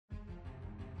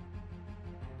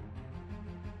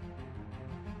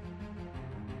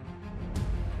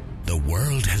The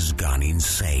world has gone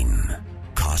insane.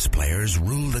 Cosplayers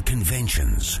rule the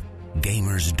conventions.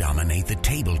 Gamers dominate the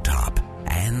tabletop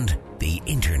and the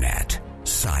internet.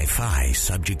 Sci-fi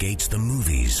subjugates the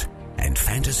movies, and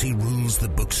fantasy rules the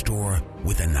bookstore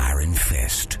with an iron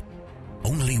fist.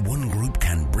 Only one group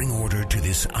can bring order to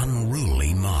this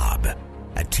unruly mob.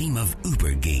 A team of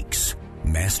uber geeks,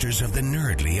 masters of the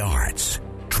nerdly arts,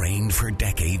 trained for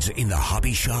decades in the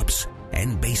hobby shops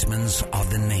and basements of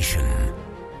the nation.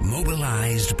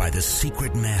 Mobilized by the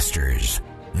secret masters,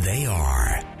 they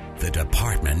are the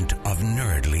Department of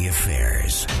Nerdly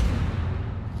Affairs.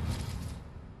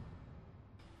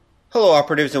 Hello,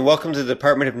 operatives, and welcome to the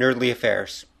Department of Nerdly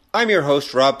Affairs. I'm your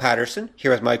host, Rob Patterson,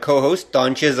 here with my co-host,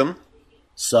 Don Chisholm.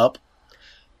 Sup?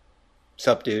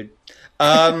 Sup, dude.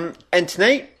 And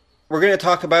tonight, we're going to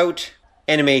talk about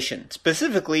animation,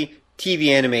 specifically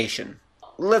TV animation.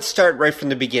 Let's start right from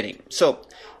the beginning. So,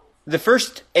 the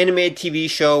first animated TV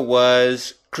show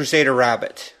was Crusader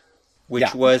Rabbit,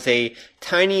 which was a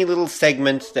tiny little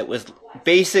segment that was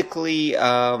basically,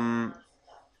 at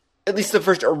least the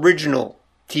first original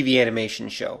TV animation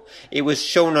show. It was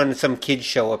shown on some kids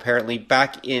show apparently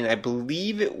back in, I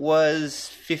believe it was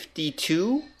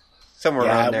 52, somewhere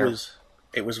around there.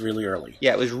 It was really early.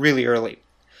 Yeah, it was really early.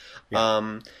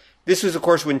 Yeah. This was, of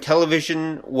course, when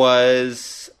television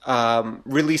was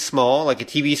really small. Like a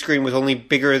TV screen was only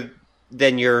bigger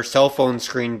than your cell phone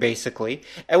screen, basically,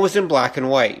 and was in black and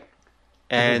white.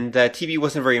 And TV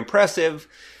wasn't very impressive,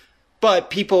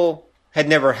 but people had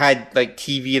never had like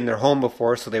TV in their home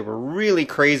before, so they were really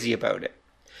crazy about it.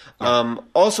 Yeah.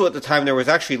 Also at the time, there was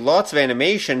actually lots of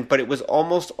animation, but it was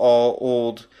almost all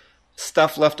old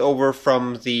stuff left over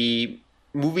from the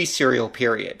movie serial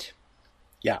period.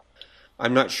 Yeah.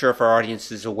 I'm not sure if our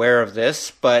audience is aware of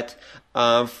this, but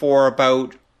for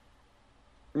about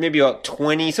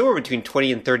 20, somewhere between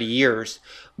 20 and 30 years,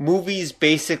 movies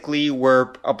basically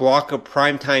were a block of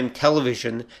primetime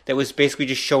television that was basically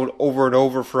just shown over and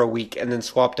over for a week and then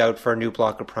swapped out for a new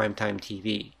block of primetime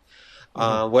TV.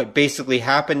 What basically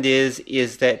happened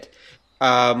is that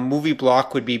a movie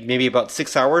block would be maybe about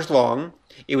 6 hours long.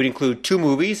 It would include two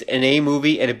movies, an A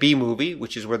movie and a B movie,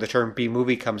 which is where the term B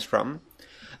movie comes from.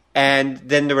 And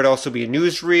then there would also be a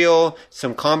newsreel,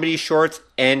 some comedy shorts,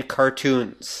 and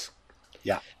cartoons.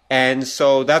 Yeah. And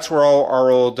so that's where all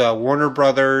our old Warner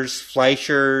Brothers,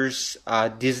 Fleischers,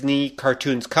 Disney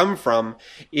cartoons come from,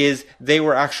 is they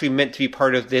were actually meant to be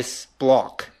part of this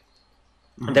block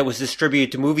that was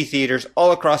distributed to movie theaters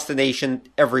all across the nation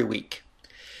every week.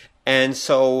 And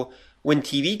so when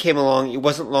TV came along, it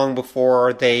wasn't long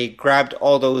before they grabbed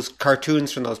all those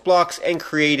cartoons from those blocks and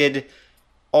created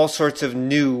all sorts of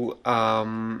new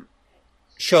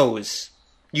shows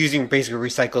using basically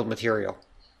recycled material.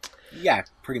 Yeah,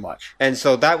 pretty much. And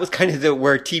so that was kind of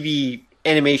where TV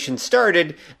animation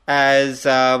started as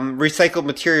recycled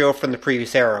material from the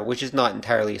previous era, which is not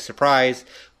entirely a surprise,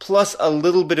 plus a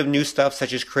little bit of new stuff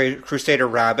such as Crusader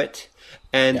Rabbit,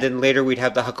 and then later we'd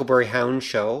have the Huckleberry Hound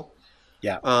show.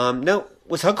 Yeah. Now,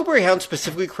 was Huckleberry Hound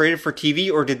specifically created for TV,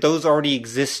 or did those already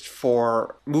exist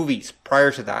for movies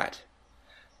prior to that?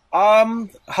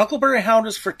 Huckleberry Hound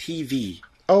is for TV.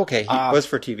 Oh, okay. It was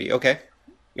for TV. Okay.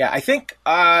 Yeah, I think,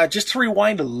 just to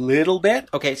rewind a little bit.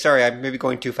 Okay, sorry, I'm maybe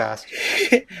going too fast.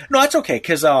 No, that's okay,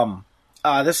 because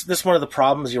this is one of the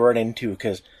problems you run into,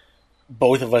 because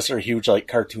both of us are huge, like,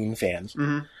 cartoon fans.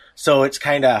 Mm-hmm. So it's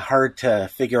kind of hard to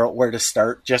figure out where to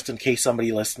start, just in case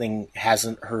somebody listening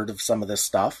hasn't heard of some of this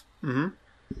stuff.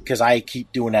 Because I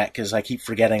keep doing that, because I keep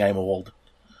forgetting I'm old.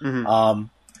 Mm-hmm.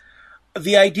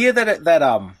 The idea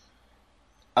that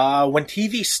when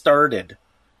TV started,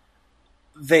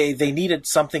 they needed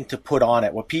something to put on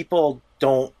it. What people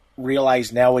don't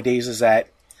realize nowadays is that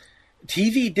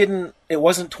TV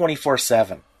wasn't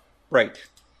 24/7. Right.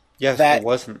 Yes, it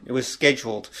wasn't. It was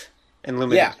scheduled and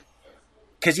limited. Yeah.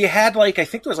 Because you had, like, I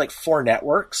think there was, like, 4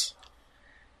 networks.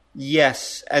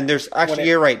 Yes, and there's, actually,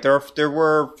 you're right. There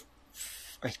were,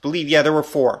 I believe, there were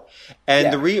 4.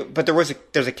 And but there's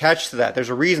a catch to that. There's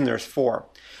a reason there's 4.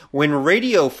 When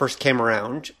radio first came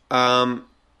around,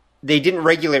 they didn't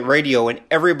regulate radio, and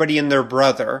everybody and their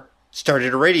brother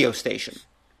started a radio station.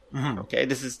 Mm-hmm. Okay,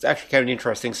 this is actually kind of an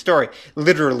interesting story.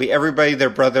 Literally, everybody, their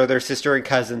brother, their sister, and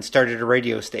cousin started a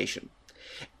radio station.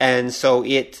 And so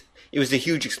it was a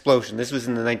huge explosion. This was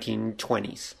in the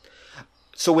 1920s.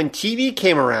 So when TV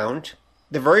came around,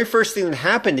 the very first thing that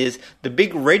happened is the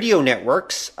big radio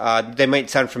networks, they might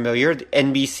sound familiar, the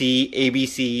NBC,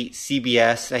 ABC,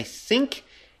 CBS, I think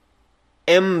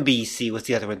MBC was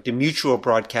the other one, the Mutual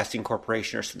Broadcasting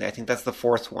Corporation or something. I think that's the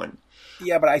fourth one.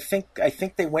 Yeah, but I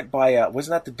think they went by,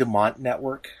 wasn't that the DuMont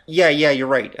network? Yeah, you're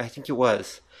right. I think it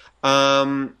was.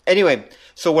 Anyway,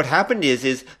 so what happened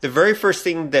is the very first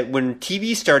thing that when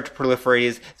TV started to proliferate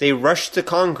is they rushed to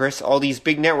Congress, all these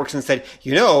big networks, and said,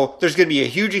 there's going to be a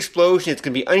huge explosion. It's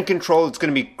going to be uncontrolled. It's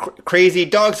going to be crazy.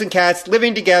 Dogs and cats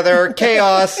living together,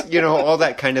 chaos, all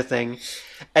that kind of thing.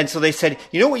 And so they said,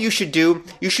 what you should do?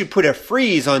 You should put a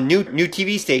freeze on new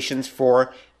TV stations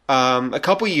for a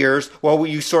couple years while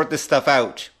you sort this stuff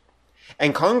out.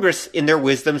 And Congress, in their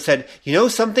wisdom, said,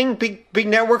 something, big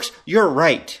networks, you're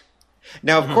right.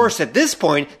 Now, of course, at this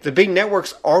point, the big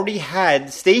networks already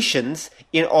had stations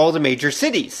in all the major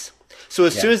cities. So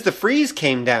as soon as the freeze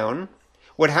came down,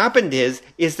 what happened is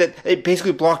that it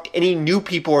basically blocked any new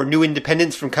people or new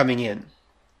independents from coming in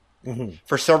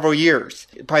for several years.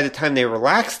 By the time they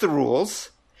relaxed the rules,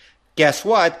 guess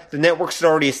what? The networks had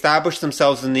already established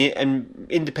themselves and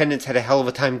independents had a hell of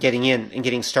a time getting in and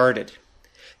getting started.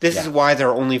 This is why there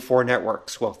are only 4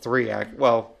 networks. Well, 3.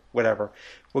 Well, whatever.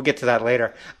 We'll get to that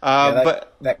later.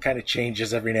 But that kind of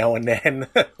changes every now and then.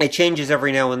 It changes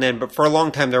every now and then, but for a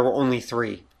long time there were only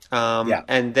 3.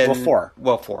 And then 4.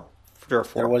 Well, 4. There were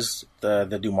 4. There was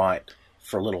the Dumont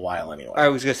for a little while anyway. I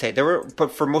was going to say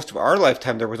but for most of our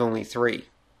lifetime there was only 3.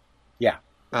 Yeah.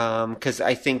 Because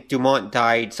I think Dumont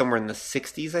died somewhere in the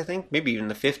 60s. I think maybe even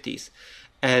the 50s.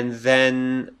 And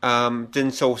then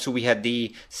so we had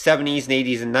the 70s and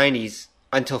 80s and 90s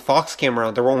until Fox came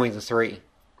around. There were only the 3.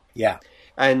 Yeah.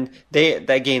 And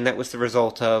that was the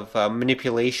result of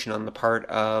manipulation on the part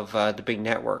of the big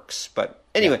networks. But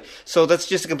anyway, so that's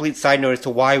just a complete side note as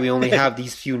to why we only have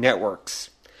these few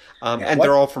networks. And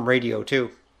they're all from radio,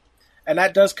 too. And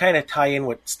that does kind of tie in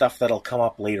with stuff that'll come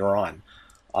up later on.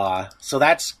 So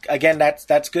that's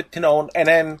good to know. And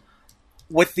then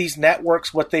with these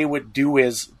networks, what they would do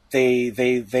is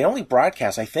they only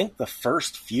broadcast, I think the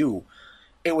first few,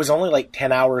 it was only like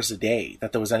 10 hours a day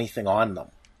that there was anything on them.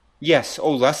 Yes. Oh,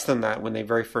 less than that when they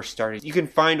very first started. You can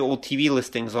find old TV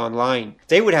listings online.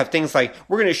 They would have things like,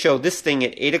 we're going to show this thing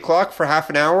at 8 o'clock for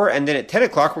half an hour, and then at 10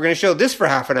 o'clock we're going to show this for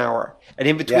half an hour. And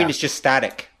in between it's just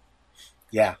static.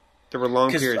 Yeah. There were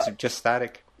long periods of just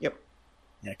static. Yep.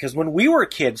 Yeah, because when we were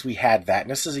kids, we had that.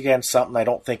 And this is, again, something I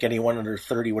don't think anyone under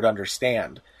 30 would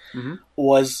understand.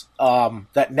 Was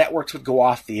that networks would go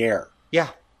off the air. Yeah.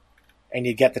 And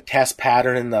you'd get the test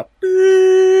pattern and the...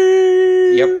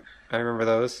 Yep. I remember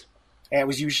those. And it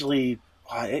was usually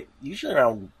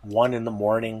around 1 in the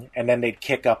morning, and then they'd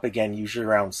kick up again, usually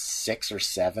around 6 or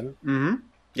 7. Mm-hmm.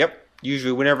 Yep.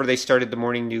 Usually whenever they started the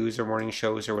morning news or morning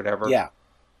shows or whatever. Yeah.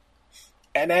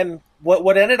 And then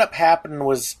what ended up happening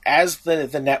was, as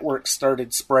the network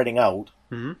started spreading out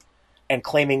and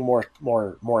claiming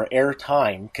more air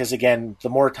time, because again, the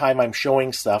more time I'm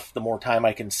showing stuff, the more time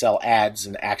I can sell ads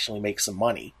and actually make some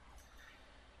money.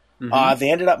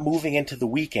 They ended up moving into the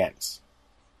weekends.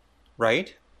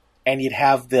 Right. And you'd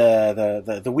have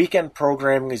the weekend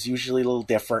programming is usually a little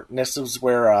different. And this is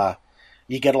where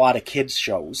you get a lot of kids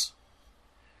shows.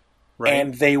 Right.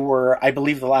 And they were, I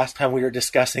believe the last time we were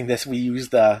discussing this, we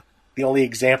used the only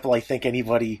example I think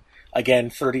anybody, again,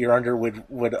 30 or under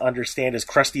would understand is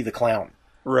Krusty the Clown.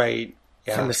 Right.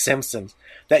 Yeah. From The Simpsons.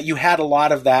 That you had a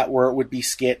lot of that where it would be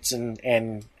skits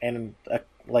and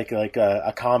like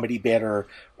a comedy bit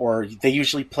or they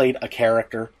usually played a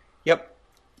character. Yep.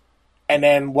 And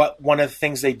then one of the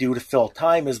things they do to fill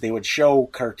time is they would show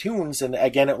cartoons, and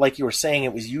again, like you were saying,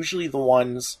 it was usually the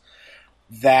ones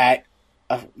that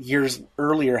years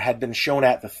earlier had been shown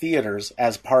at the theaters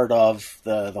as part of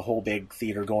the whole big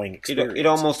theater going experience. It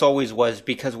almost always was,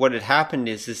 because what had happened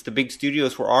is the big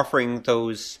studios were offering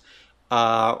those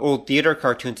old theater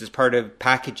cartoons as part of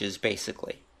packages,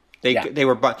 basically. They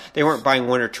weren't buying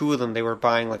 1 or 2 of them; they were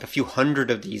buying like a few hundred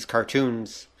of these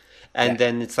cartoons. And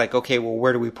then it's like, okay, well,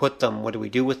 where do we put them? What do we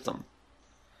do with them?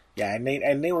 Yeah,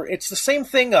 and they were. It's the same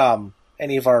thing.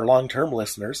 Any of our long-term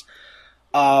listeners,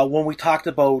 when we talked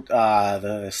about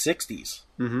the '60s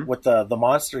with the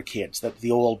Monster Kids, that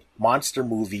the old monster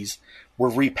movies were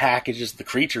repackaged as the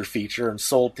Creature feature and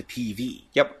sold to TV.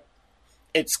 Yep,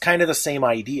 it's kind of the same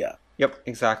idea. Yep,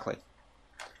 exactly.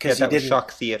 Because that was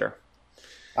Shock Theater.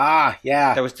 Ah,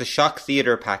 yeah, that was the Shock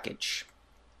Theater package.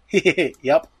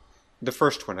 Yep. The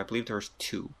first one, I believe there was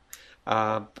 2.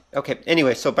 Okay,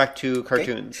 anyway, so back to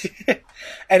cartoons. Okay.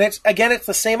 And it's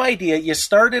the same idea. You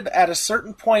started at a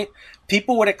certain point,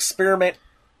 people would experiment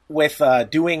with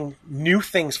doing new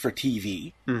things for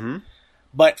TV. Mm-hmm.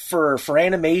 But for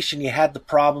animation, you had the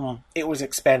problem, it was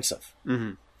expensive.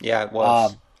 Mm-hmm. Yeah, it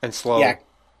was. And slow.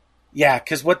 Yeah,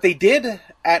 because what they did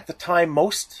at the time,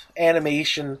 most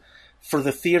animation for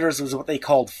the theaters was what they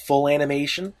called full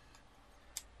animation.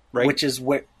 Right. Which is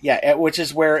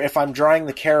where if I'm drawing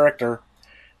the character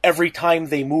every time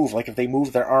they move, like if they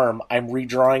move their arm, I'm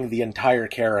redrawing the entire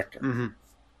character. Mm-hmm.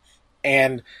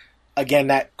 And again,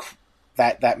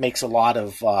 that makes a lot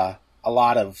of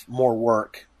more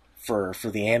work for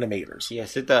the animators.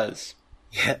 Yes, it does.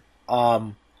 Yeah.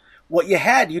 What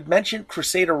you'd mentioned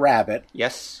Crusader Rabbit.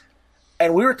 Yes.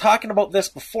 And we were talking about this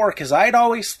before, because I'd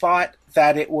always thought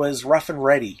that it was Rough and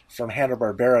Ready from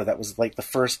Hanna-Barbera that was like the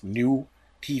first new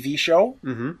TV show.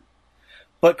 Mm-hmm.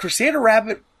 But Crusader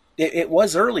Rabbit, it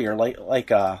was earlier, like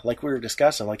we were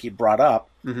discussing, like you brought up.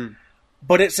 Mm-hmm.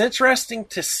 But it's interesting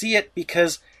to see it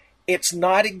because it's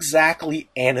not exactly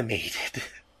animated.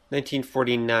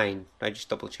 1949. I just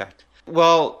double checked.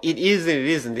 Well, it is and it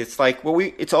isn't. It's like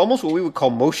it's almost what we would call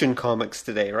motion comics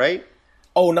today, right?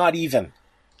 Oh, not even.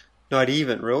 Not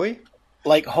even, really?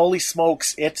 Like, holy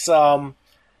smokes, it's what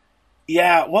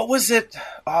was it?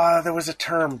 There was a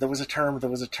term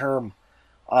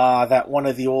that one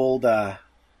of the old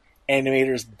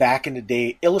animators back in the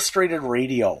day, Illustrated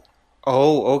Radio.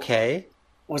 Oh, okay.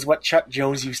 Was what Chuck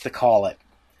Jones used to call it.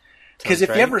 Because if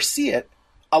right. you ever see it,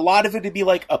 a lot of it would be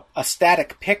like a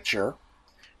static picture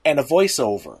and a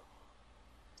voiceover.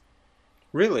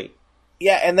 Really?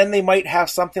 Yeah, and then they might have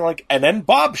something like, and then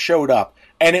Bob showed up.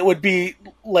 And it would be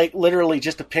like literally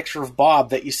just a picture of Bob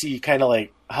that you see kind of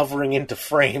like hovering into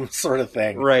frame sort of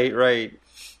thing. Right.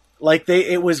 Like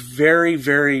it was very,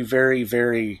 very, very,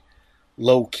 very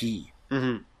low key.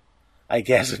 Mm-hmm. I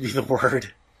guess would be the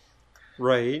word.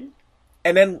 Right.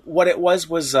 And then what it was,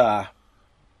 and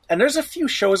there's a few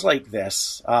shows like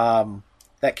this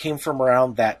that came from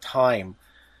around that time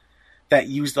that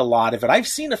used a lot of it. I've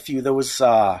seen a few. There was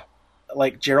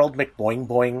like Gerald McBoing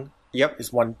Boing. Yep.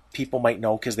 Is one people might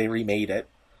know because they remade it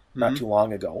not too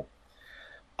long ago.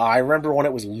 I remember when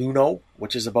it was Luno,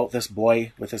 which is about this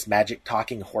boy with this magic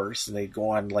talking horse, and they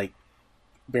go on like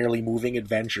barely moving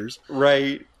adventures.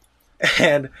 Right.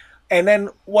 And then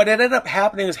what ended up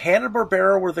happening is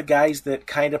Hanna-Barbera were the guys that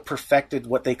kind of perfected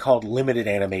what they called limited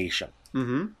animation.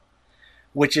 Mm-hmm.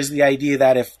 Which is the idea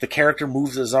that if the character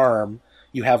moves his arm,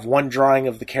 you have one drawing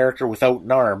of the character without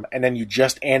an arm, and then you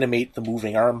just animate the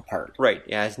moving arm part. Right,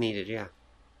 yeah, as needed, yeah.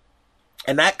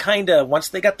 And that kind of, once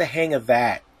they got the hang of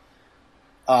that,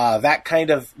 that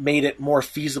kind of made it more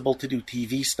feasible to do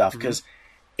TV stuff, because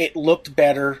it looked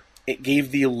better, it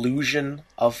gave the illusion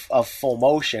of full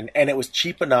motion, and it was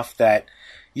cheap enough that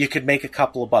you could make a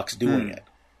couple of bucks doing it.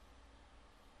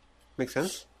 Makes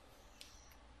sense.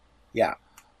 Yeah.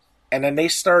 And then they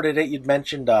started it, you'd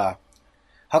mentioned...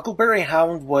 Huckleberry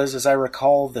Hound was, as I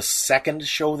recall, the second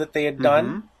show that they had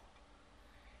done.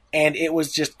 And it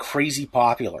was just crazy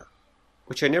popular.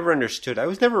 Which I never understood. I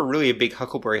was never really a big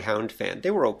Huckleberry Hound fan.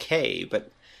 They were okay,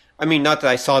 but... I mean, not that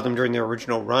I saw them during their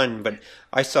original run, but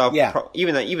I saw...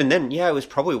 even then, I was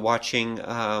probably watching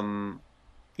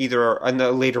either a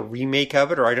later remake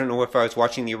of it, or I don't know if I was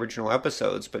watching the original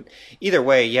episodes, but either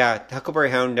way, yeah, Huckleberry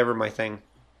Hound, never my thing.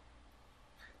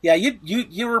 Yeah,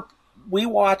 you were... We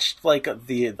watched like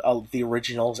the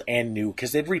originals and new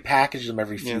because they'd repackage them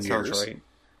every few years. Sounds right.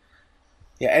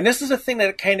 Yeah, and this is a thing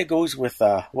that kind of goes with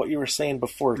what you were saying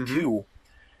before too.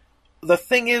 The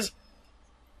thing is,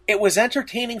 it was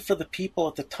entertaining for the people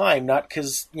at the time, not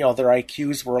because their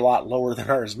IQs were a lot lower than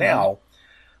ours now,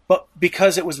 but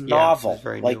because it was novel. It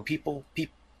was like new. people,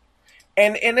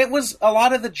 and it was a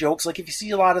lot of the jokes. Like if you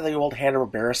see a lot of the old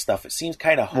Hanna-Barbera stuff, it seems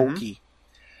kind of hokey.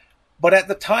 But at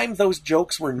the time, those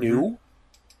jokes were new.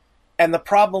 And the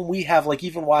problem we have, like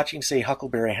even watching, say,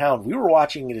 Huckleberry Hound, we were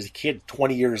watching it as a kid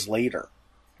 20 years later.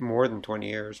 More than 20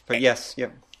 years. But yes,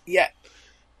 yep. Yeah.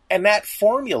 And that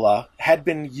formula had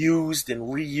been used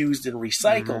and reused and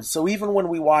recycled. So even when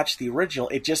we watched the original,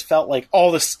 it just felt like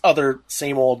all this other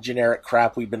same old generic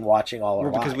crap we've been watching all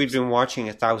our lives. Because we'd been watching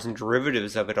 1,000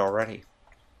 derivatives of it already.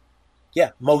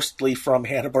 Yeah, mostly from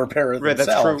Hanna-Barbera themselves. Right,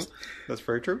 that's true. That's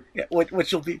very true. Yeah,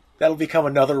 that'll become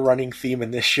another running theme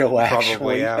in this show, actually.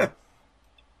 Probably, yeah.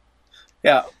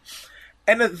 Yeah.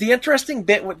 And the interesting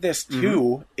bit with this,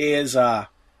 too, is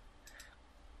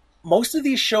most of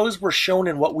these shows were shown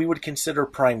in what we would consider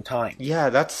prime time. Yeah,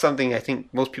 that's something I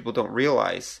think most people don't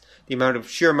realize. The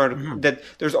sheer amount of... that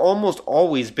there's almost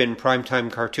always been primetime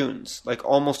cartoons. Like,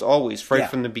 almost always, right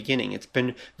from the beginning. It's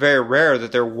been very rare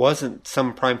that there wasn't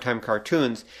some primetime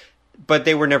cartoons, but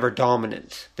they were never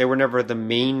dominant. They were never the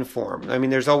main form. I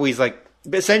mean, there's always, like...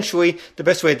 Essentially, the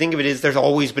best way to think of it is there's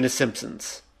always been a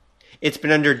Simpsons. It's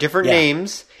been under different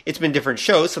names. It's been different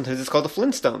shows. Sometimes it's called the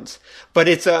Flintstones. But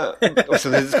it's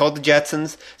sometimes it's called the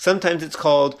Jetsons. Sometimes it's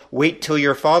called Wait Till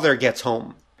Your Father Gets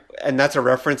Home. And that's a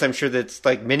reference I'm sure that's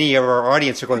like many of our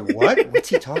audience are going, what? What's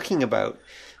he talking about?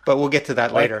 But we'll get to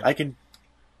that later. I can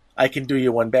I can do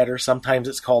you one better. Sometimes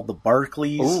it's called the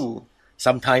Barclays. Ooh.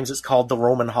 Sometimes it's called the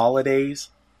Roman Holidays.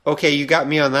 Okay, you got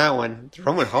me on that one. The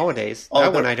Roman Holidays.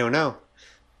 That one I don't know.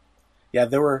 Yeah,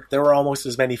 there were almost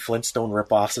as many Flintstone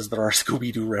ripoffs as there are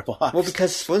Scooby-Doo ripoffs. Well,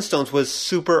 because Flintstones was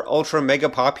super, ultra, mega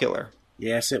popular.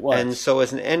 Yes, it was. And so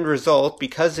as an end result,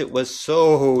 because it was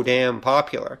so damn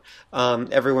popular,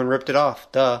 everyone ripped it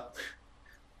off. Duh.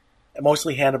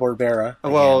 Mostly Hanna-Barbera.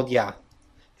 Well, yeah.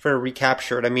 For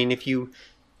recaptured. I mean, if you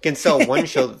can sell one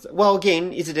show... Well,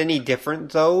 again, is it any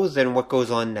different, though, than what goes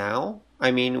on now?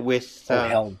 I mean, with... oh,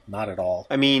 hell, not at all.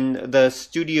 I mean, the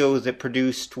studios that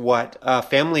produced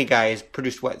Family Guy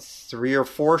produced, 3 or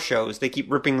 4 shows. They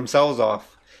keep ripping themselves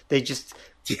off. They just...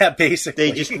 Yeah,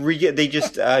 basically. They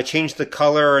just change the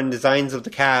color and designs of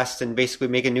the cast and basically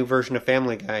make a new version of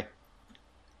Family Guy.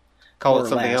 Call it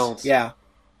something else. Yeah.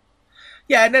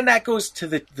 Yeah, and then that goes to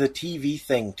the TV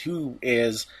thing, too,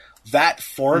 is that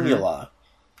formula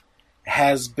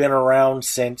has been around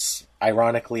since,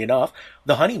 ironically enough,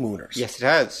 the Honeymooners. Yes, it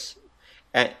has.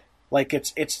 Like,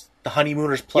 it's the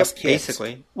Honeymooners plus kids.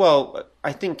 Basically. Well,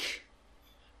 I think...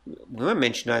 we might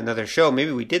mention on another show,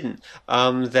 maybe we didn't,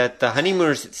 that the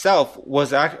Honeymooners itself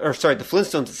was... the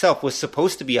Flintstones itself was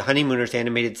supposed to be a Honeymooners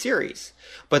animated series,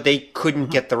 but they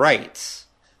couldn't get the rights.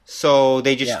 So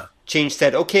they just...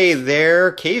 said, okay,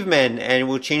 they're cavemen, and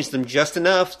we'll change them just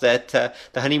enough that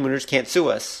the Honeymooners can't sue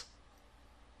us.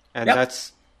 And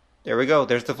that's, there we go,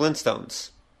 there's the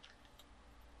Flintstones.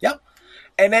 Yep.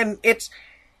 And then it's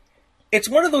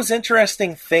one of those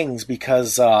interesting things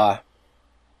because I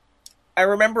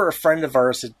remember a friend of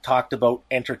ours had talked about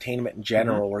entertainment in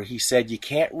general, where he said you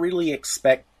can't really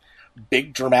expect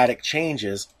big dramatic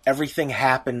changes. Everything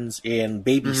happens in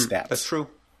baby steps. That's true.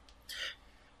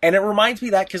 And it reminds me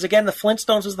of that because, again, the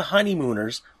Flintstones was the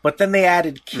Honeymooners, but then they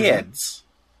added kids.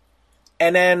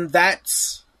 And then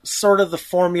that's sort of the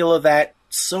formula that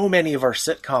so many of our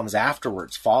sitcoms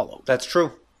afterwards followed. That's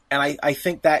true. And I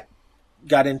think that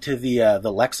got into the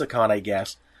lexicon, I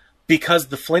guess, because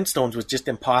the Flintstones was just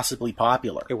impossibly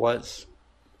popular. It was.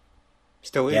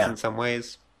 Still is in some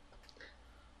ways.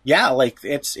 Yeah, like,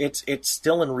 it's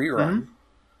still in rerun.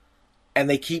 And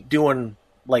they keep doing,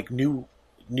 like, new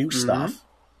stuff.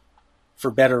 For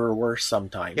better or worse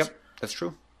sometimes. Yep, that's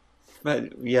true.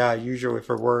 But yeah, usually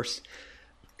for worse.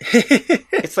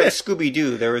 It's like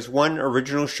Scooby-Doo. There was one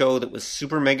original show that was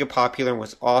super mega popular and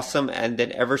was awesome, and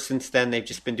then ever since then they've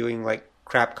just been doing like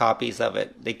crap copies of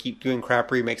it. They keep doing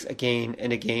crap remakes again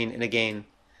and again and again.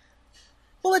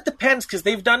 Well, it depends, because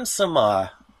they've done some,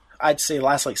 I'd say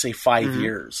last, 5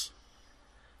 years.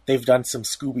 They've done some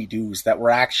Scooby-Doos that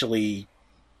were actually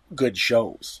good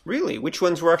shows. Really? Which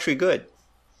ones were actually good?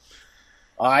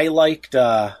 I liked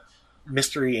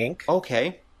Mystery Inc.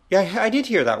 Okay. Yeah, I did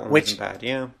hear that one wasn't bad,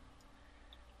 yeah.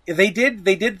 They did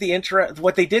the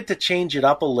what they did to change it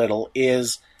up a little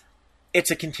is it's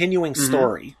a continuing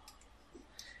story.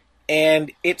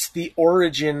 And it's the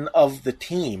origin of the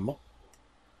team.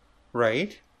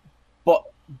 Right.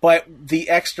 But the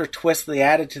extra twist they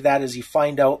added to that is you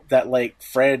find out that, like,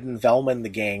 Fred and Velma and the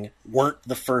gang weren't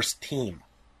the first team.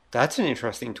 That's an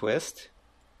interesting twist.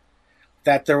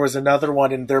 That there was another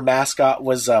one, and their mascot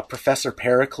was Professor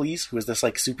Pericles, who was this,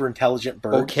 like, super intelligent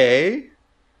bird. Okay.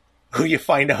 Who you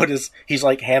find out is, he's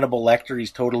like Hannibal Lecter,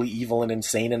 he's totally evil and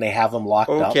insane, and they have him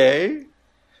locked up. Okay.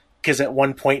 Because at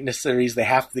one point in the series,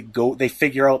 they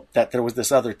figure out that there was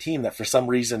this other team that for some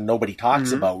reason nobody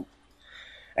talks about.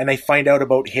 And they find out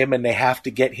about him, and they have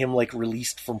to get him, like,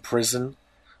 released from prison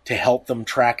to help them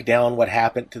track down what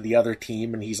happened to the other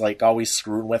team, and he's like always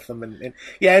screwing with them, and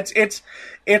yeah, it's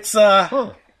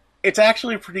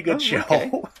actually a pretty good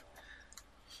show.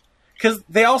 Because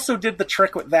they also did the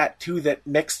trick with that too that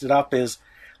mixed it up is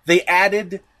they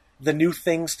added the new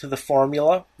things to the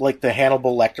formula, like the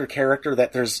Hannibal Lecter character,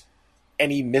 that there's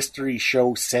any mystery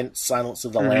show since Silence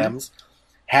of the Lambs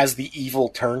has the evil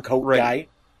turncoat guy.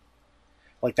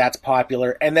 Like, that's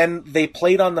popular. And then they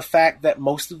played on the fact that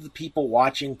most of the people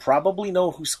watching probably know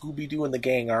who Scooby-Doo and the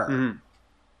gang are.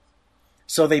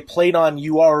 So they played on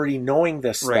you already knowing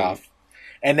this stuff.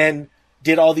 And then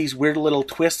did all these weird little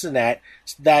twists in that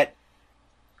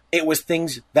it was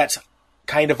things that's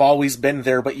kind of always been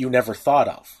there but you never thought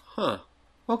of. Huh.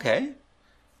 Okay.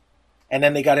 And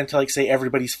then they got into, like, say,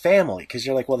 everybody's family. Because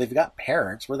you're like, well, they've got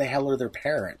parents. Where the hell are their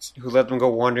parents? Who let them go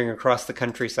wandering across the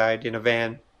countryside in a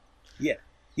van.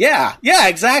 Yeah,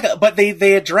 exactly. But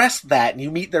they addressed that, and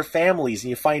you meet their families, and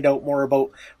you find out more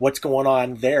about what's going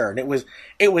on there. And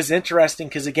it was interesting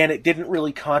because, again, it didn't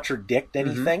really contradict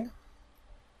anything.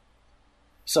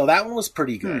 So that one was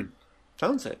pretty good.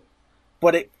 Sounds it.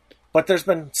 But there's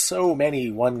been so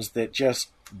many ones that just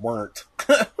weren't.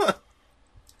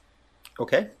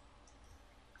 Okay.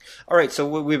 All right,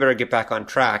 so we better get back on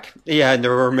track. Yeah, and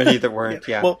there were many that weren't.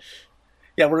 Yeah. Well,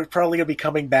 yeah, we're probably going to be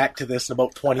coming back to this in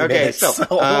about 20 minutes.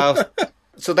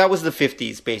 So that was the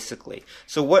 50s, basically.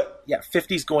 So what? Yeah,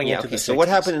 50s going into the 60s. So what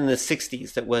happened in the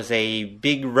 60s that was a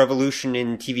big revolution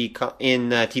in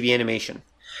TV animation?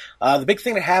 The big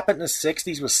thing that happened in the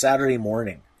 60s was Saturday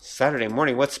morning. Saturday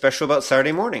morning? What's special about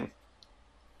Saturday morning?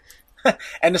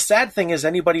 And the sad thing is,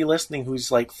 anybody listening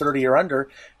who's like 30 or under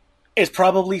is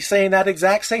probably saying that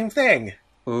exact same thing.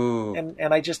 Ooh.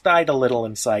 And I just died a little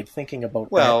inside thinking about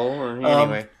that. Well,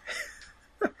 anyway.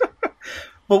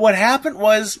 But what happened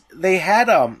was they had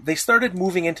they started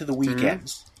moving into the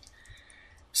weekends. Mm-hmm.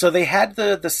 So they had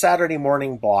the Saturday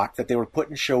morning block that they were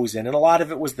putting shows in, and a lot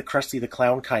of it was the Krusty the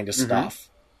Clown kind of stuff.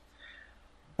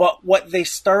 But what they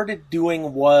started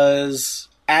doing was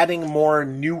adding more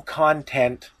new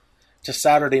content to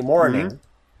Saturday morning. Mm-hmm.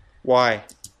 Why?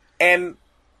 And,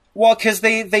 well, because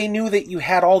they knew that you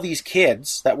had all these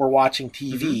kids that were watching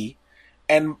TV,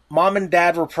 and mom and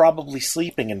dad were probably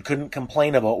sleeping and couldn't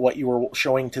complain about what you were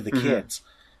showing to the kids.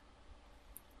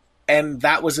 And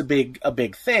that was a big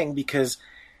thing because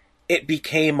it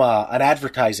became an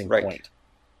advertising point.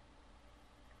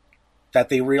 That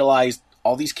they realized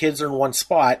all these kids are in one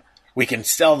spot. We can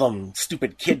sell them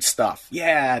stupid kid stuff.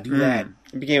 Yeah, do that.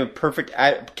 It became a perfect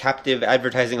captive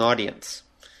advertising audience.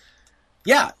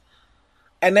 Yeah.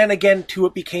 And then again, too,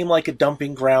 it became like a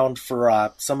dumping ground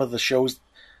for some of the shows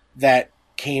that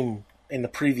came in the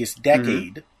previous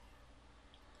decade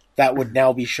that would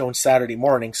now be shown Saturday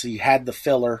morning. So you had the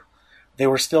filler. They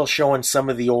were still showing some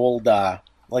of the old,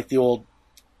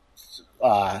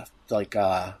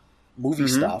 movie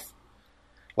stuff.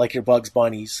 Like your Bugs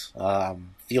Bunnies.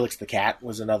 Felix the Cat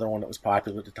was another one that was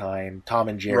popular at the time. Tom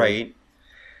and Jerry. Right.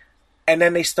 And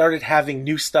then they started having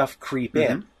new stuff creep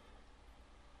in.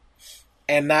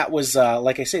 And that was,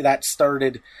 like I say, that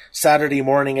started Saturday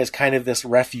morning as kind of this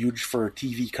refuge for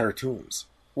TV cartoons.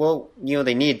 Well,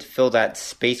 they need to fill that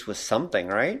space with something,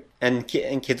 right? And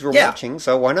kids were watching,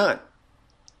 so why not?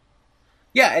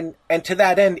 Yeah, and to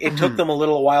that end, it took them a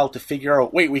little while to figure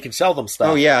out, wait, we can sell them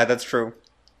stuff. Oh, yeah, that's true.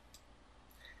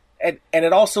 And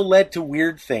it also led to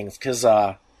weird things, because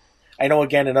I know,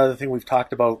 again, another thing we've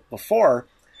talked about before,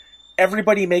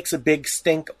 everybody makes a big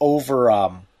stink over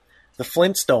the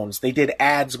Flintstones. They did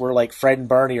ads where, like, Fred and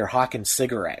Barney are hawking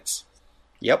cigarettes.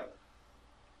 Yep.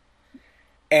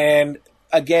 And,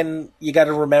 again, you got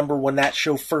to remember when that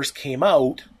show first came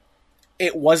out,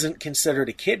 it wasn't considered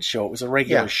a kid show. It was a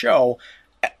regular show.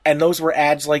 And those were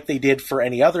ads like they did for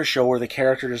any other show where the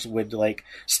characters would, like,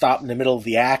 stop in the middle of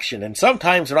the action. And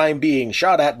sometimes when I'm being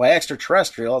shot at by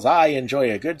extraterrestrials, I enjoy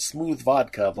a good smooth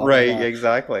vodka. Blah, right, blah, blah.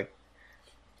 Exactly.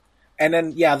 And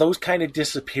then, yeah, those kind of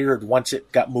disappeared once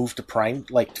it got moved to prime,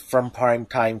 like from prime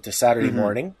time to Saturday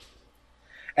morning.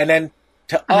 And then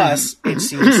to us, it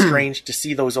seems strange to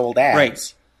see those old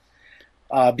ads.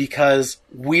 Right. Because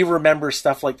we remember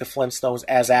stuff like the Flintstones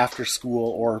as after school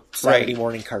or Saturday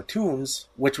morning cartoons,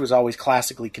 which was always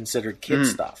classically considered kid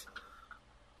stuff.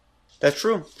 That's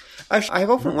true.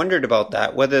 I've often wondered about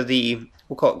that, whether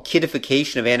we'll call it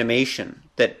kidification of animation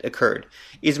that occurred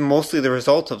is mostly the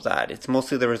result of that. It's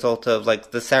mostly the result of, like,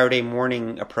 the Saturday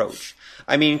morning approach.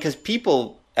 I mean, because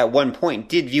people at one point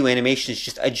did view animation as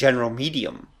just a general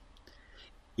medium.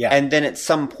 Yeah. And then at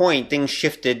some point things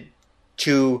shifted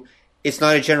to it's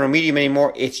not a general medium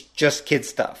anymore, it's just kid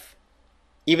stuff.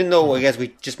 Even though, as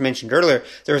we just mentioned earlier,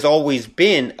 there's always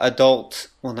been adult,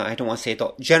 well, no, I don't want to say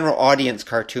adult, general audience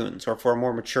cartoons, or for a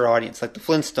more mature audience, like the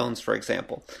Flintstones, for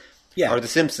example. Yeah. Or the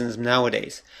Simpsons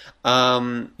nowadays.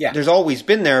 There's always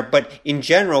been there, but in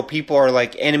general, people are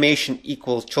like, animation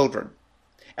equals children.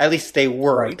 At least they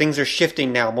were. Right. Things are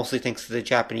shifting now, mostly thanks to the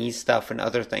Japanese stuff and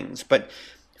other things. But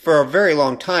for a very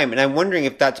long time, and I'm wondering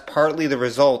if that's partly the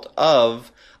result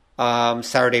of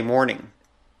Saturday morning.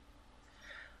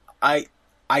 I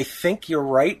think you're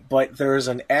right, but there's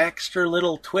an extra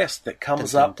little twist that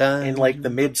comes up in like the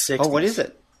mid-60s. Oh, what is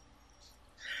it?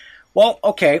 Well,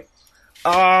 okay.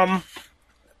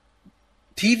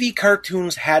 TV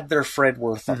cartoons had their Fred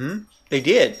Wortham. They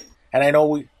did. And I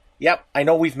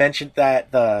know we've mentioned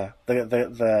that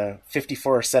the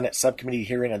 54 Senate subcommittee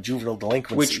hearing on juvenile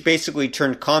delinquency, which basically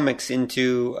turned comics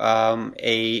into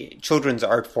a children's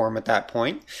art form at that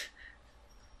point.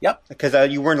 Yep.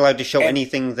 Because you weren't allowed to show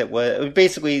anything that was...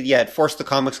 Basically, it forced the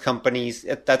comics companies...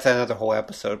 That's another whole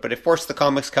episode. But it forced the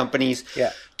comics companies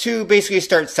to basically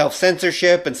start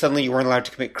self-censorship, and suddenly you weren't allowed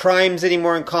to commit crimes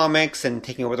anymore in comics, and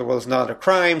taking over the world is not a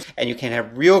crime, and you can't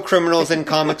have real criminals in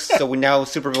comics, so now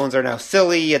supervillains are now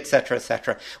silly,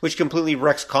 etc., which completely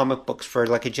wrecks comic books for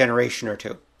like a generation or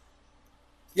two.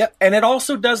 Yep, and it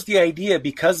also does the idea,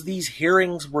 because these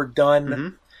hearings were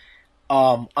done...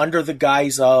 under the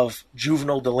guise of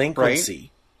juvenile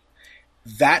delinquency.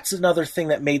 Right. That's another thing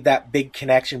that made that big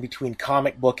connection between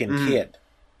comic book and kid.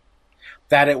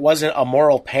 That it wasn't a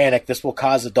moral panic, this will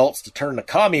cause adults to turn to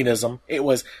communism. It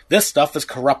was, this stuff is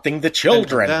corrupting the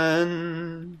children. Dun,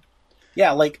 dun.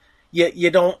 Yeah, like, you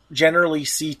don't generally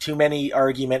see too many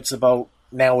arguments about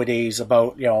nowadays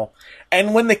about,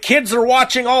 and when the kids are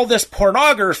watching all this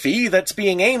pornography that's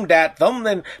being aimed at them,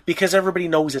 then because everybody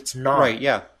knows it's not. Right,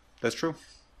 yeah. That's true.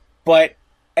 But,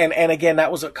 and again,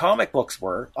 that was what comic books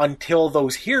were until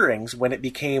those hearings when it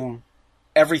became,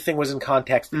 everything was in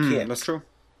context to kids. That's true.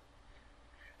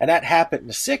 And that happened in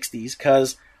the 60s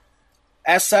because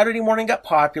as Saturday morning got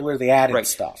popular, they added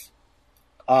stuff.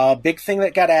 A big thing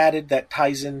that got added that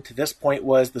ties into this point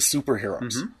was the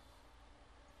superheroes.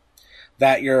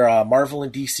 That your Marvel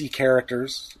and DC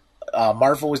characters,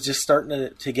 Marvel was just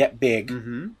starting to get big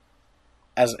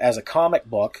as a comic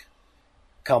book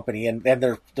company, and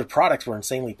their products were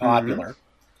insanely popular.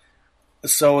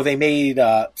 So they made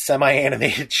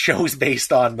semi-animated shows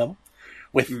based on them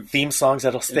with theme songs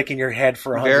that'll stick in your head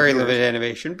for 100 years. Very limited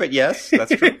animation, but yes,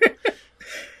 that's true.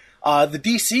 The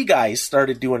DC guys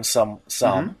started doing some,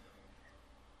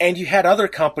 and you had other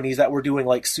companies that were doing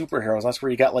like superheroes. That's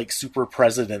where you got like Super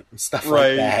President and stuff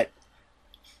like that.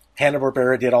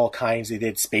 Hanna-Barbera did all kinds. They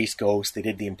did Space Ghost. They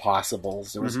did The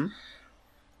Impossibles. There was...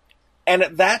 And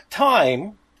at that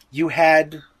time, you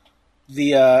had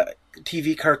the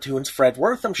TV cartoons Fred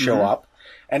Wortham show up,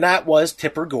 and that was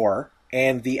Tipper Gore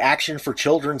and the Action for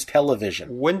Children's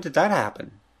Television. When did that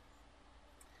happen?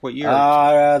 What year?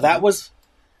 That was,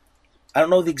 I don't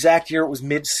know the exact year. It was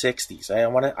mid-60s.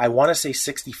 I want to say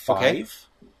 65,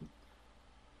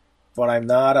 but I'm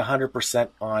not 100%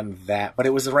 on that. But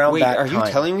it was around that time. Wait, are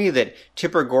you telling me that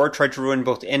Tipper Gore tried to ruin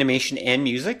both animation and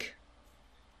music?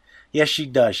 Yes, she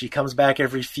does. She comes back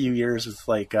every few years with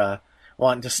like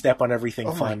wanting to step on everything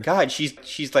fun. Oh my god,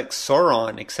 she's like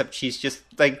Sauron, except she's just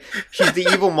like she's the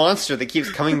evil monster that keeps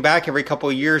coming back every couple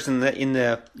of years in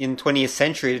the 20th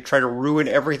century to try to ruin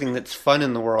everything that's fun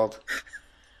in the world.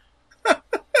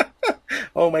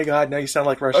 Oh my god, now you sound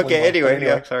like Rush Limbaugh. Okay, anyway,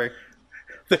 yeah, sorry.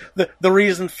 The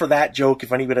reason for that joke,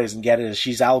 if anybody doesn't get it, is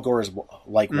she's Al Gore's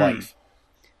wife.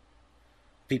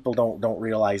 People don't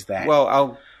realize that.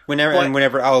 Well,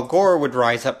 whenever Al Gore would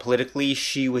rise up politically,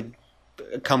 she would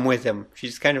come with him.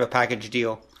 She's kind of a package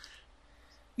deal.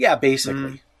 Yeah,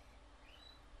 basically.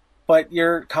 But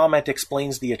your comment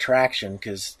explains the attraction,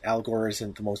 because Al Gore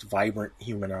isn't the most vibrant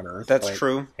human on Earth. That's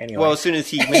true. Anyway. Well, as soon as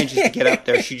he manages to get up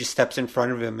there, she just steps in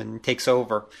front of him and takes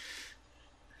over.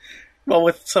 Well,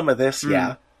 with some of this,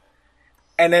 yeah.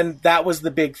 And then that was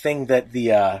the big thing that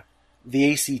the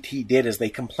ACT did, is they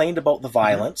complained about the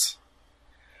violence,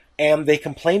 and they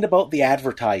complained about the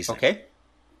advertising. Okay.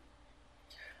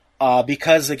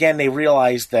 Because, again, they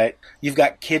realized that you've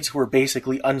got kids who are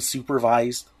basically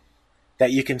unsupervised,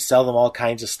 that you can sell them all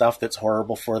kinds of stuff that's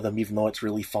horrible for them, even though it's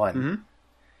really fun.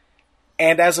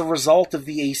 And as a result of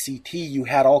the ACT, you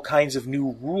had all kinds of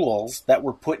new rules that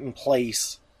were put in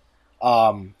place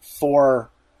for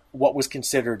what was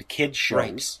considered kids' shows.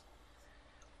 Right.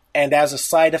 And as a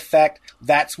side effect,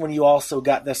 that's when you also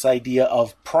got this idea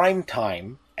of prime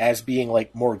time as being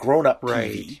like more grown-up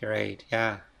TV. Right,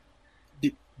 yeah.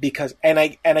 Because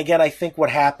again, I think what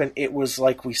happened, it was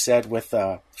like we said with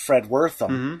Fred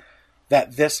Wortham,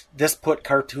 that this put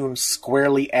cartoons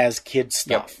squarely as kid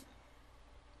stuff. Yep.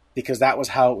 Because that was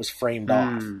how it was framed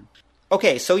off.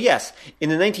 Okay, so yes, in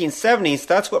the 1970s,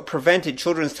 that's what prevented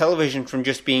children's television from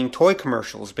just being toy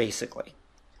commercials, basically.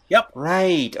 Yep.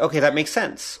 Right. Okay, that makes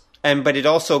sense. But it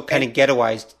also kind of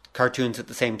ghettoized cartoons at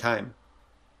the same time.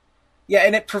 Yeah,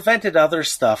 and it prevented other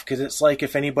stuff, because it's like,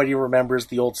 if anybody remembers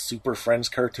the old Super Friends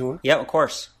cartoon. Yeah, of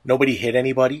course. Nobody hit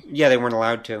anybody. Yeah, they weren't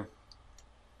allowed to.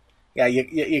 Yeah,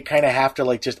 you kind of have to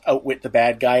like just outwit the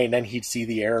bad guy, and then he'd see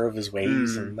the error of his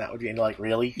ways, and that would be like,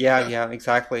 really? Yeah,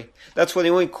 exactly. That's why the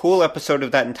only cool episode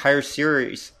of that entire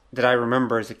series that I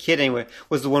remember as a kid, anyway,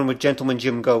 was the one with Gentleman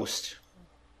Jim Ghost.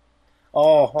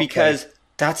 Oh, okay. Because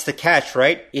that's the catch,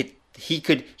 right?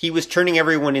 He was turning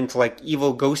everyone into like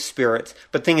evil ghost spirits,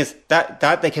 but the thing is that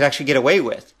they could actually get away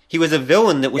with. He was a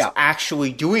villain that was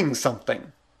actually doing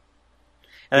something.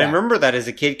 And I remember that as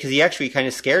a kid because he actually kind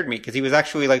of scared me because he was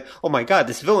actually like, oh my God,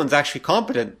 this villain's actually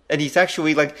competent. And he's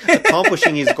actually like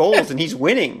accomplishing his goals and he's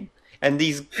winning. And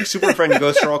these Super Friend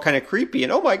Ghosts are all kind of creepy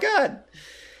and oh my God.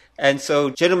 And so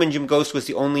Gentleman Jim Ghost was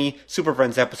the only Super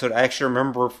Friends episode I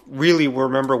actually really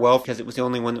remember well because it was the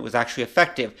only one that was actually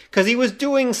effective because he was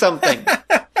doing something.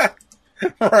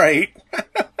 Right.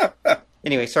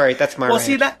 Anyway, sorry, that's my rant.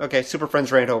 See that? Okay, Super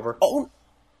Friends rant over.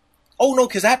 Oh no,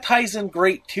 because that ties in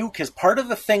great too. Because part of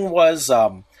the thing was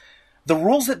the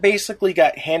rules that basically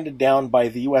got handed down by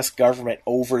the U.S. government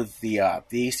over the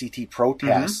ACT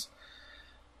protests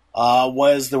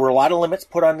was there were a lot of limits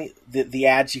put on the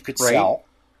ads you could sell,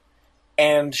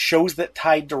 and shows that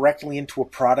tied directly into a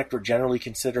product are generally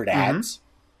considered ads.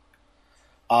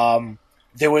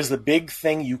 There was the big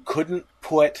thing you couldn't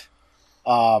put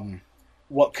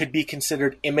what could be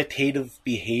considered imitative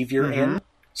behavior in.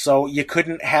 So you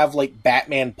couldn't have like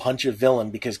Batman punch a villain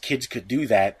because kids could do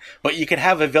that, but you could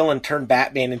have a villain turn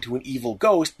Batman into an evil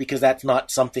ghost because that's not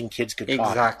something kids could copy.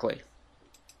 Exactly.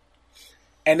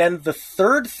 And then the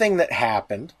third thing that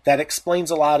happened that explains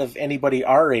a lot of anybody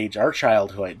our age, our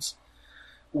childhoods,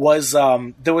 was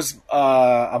there was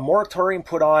a moratorium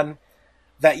put on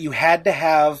that you had to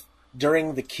have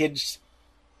during the kids'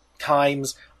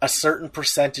 times a certain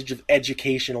percentage of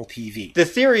educational TV. The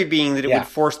theory being that it would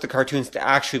force the cartoons to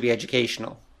actually be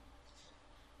educational.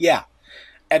 Yeah.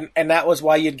 And that was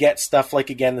why you'd get stuff like,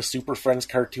 again, the Super Friends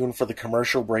cartoon for the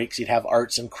commercial breaks. You'd have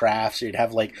arts and crafts. You'd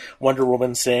have, like, Wonder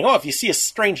Woman saying, oh, if you see a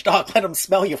strange dog, let him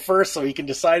smell you first so he can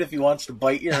decide if he wants to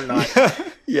bite you or not.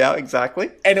 Yeah,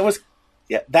 exactly. And it was,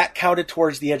 that counted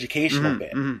towards the educational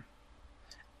bit.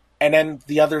 And then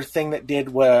the other thing that did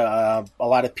what a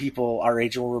lot of people our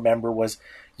age will remember was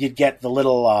you'd get the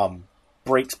little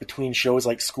breaks between shows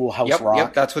like Schoolhouse Rock.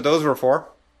 Yep, that's what those were for.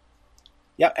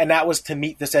 Yeah, and that was to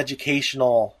meet this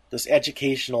educational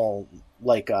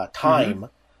like time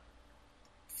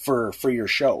for your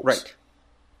shows. Right.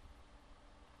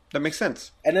 That makes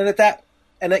sense. And then at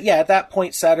that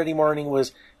point, Saturday morning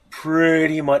was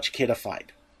pretty much kidified.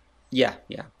 Yeah,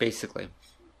 basically.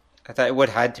 I thought it would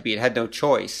had to be. It had no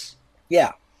choice.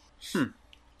 Yeah.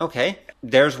 Okay.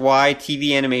 There's why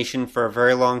TV animation for a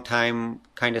very long time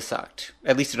kind of sucked.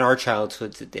 At least in our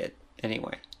childhoods it did.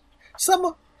 Anyway. Some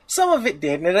of it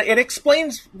did, and it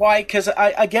explains why, because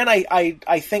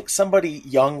I think somebody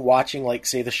young watching, like,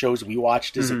 say, the shows we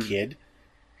watched as a kid,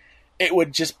 it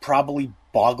would just probably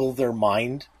boggle their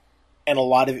mind, and a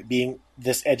lot of it being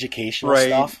this educational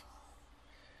stuff.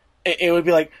 It would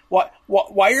be like,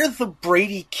 why are the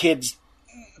Brady kids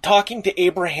talking to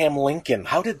Abraham Lincoln?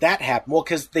 How did that happen? Well,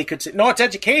 because they could say, no, it's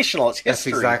educational, it's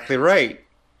history. That's exactly right.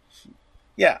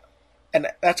 Yeah. And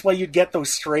that's why you'd get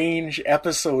those strange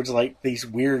episodes, like these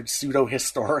weird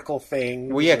pseudo-historical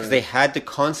things. Well, yeah, because they had to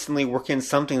constantly work in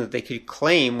something that they could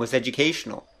claim was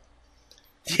educational.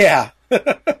 Yeah.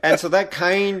 And so that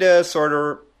kind of sort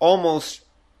of almost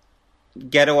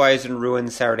ghettoized and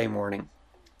ruined Saturday morning.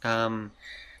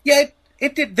 Yeah,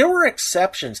 it did. There were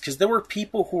exceptions, because there were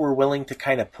people who were willing to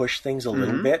kind of push things a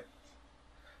little bit.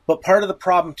 But part of the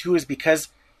problem, too, is because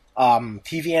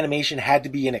TV animation had to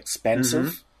be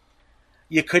inexpensive.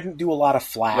 You couldn't do a lot of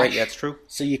flash. Right, that's true.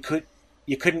 So you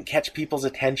couldn't catch people's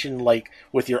attention like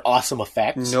with your awesome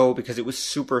effects. No, because it was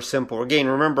super simple. Again,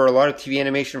 remember, a lot of TV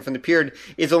animation from the period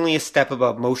is only a step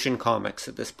above motion comics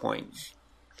at this point.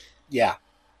 Yeah.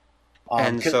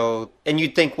 And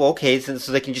you'd think, well, okay,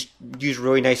 so they can just use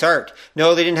really nice art.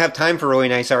 No, they didn't have time for really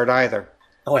nice art either.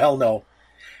 Oh, hell no.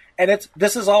 And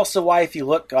this is also why, if you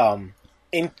look, going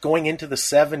into the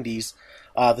 70s,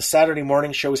 the Saturday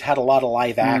morning shows had a lot of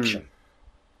live action.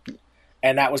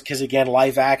 And that was because, again,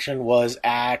 live action was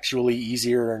actually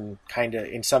easier and kind of,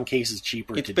 in some cases,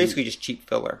 cheaper to do. It's basically just cheap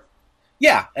filler.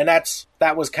 Yeah, and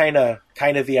that was kind of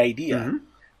the idea.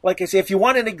 Like I say, if you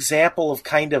want an example of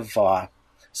kind of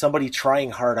somebody trying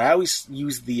hard, I always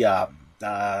use the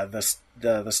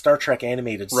Star Trek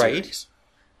animated series,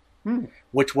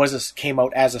 which came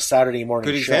out as a Saturday morning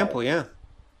show. Good example, yeah.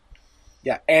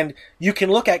 Yeah, and you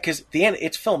can look at, because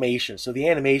it's Filmation, so the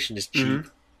animation is cheap.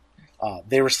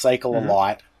 They recycle a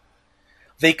lot.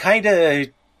 They kind of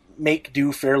make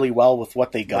do fairly well with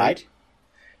what they got.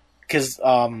 Because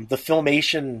the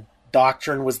Filmation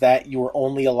doctrine was that you were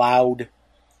only allowed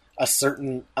a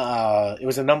certain... it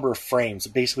was a number of frames.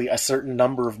 Basically, a certain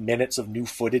number of minutes of new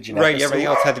footage in episode. Everything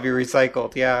else had to be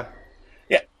recycled, yeah.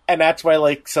 Yeah, and that's why,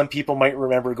 like, some people might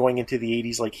remember going into the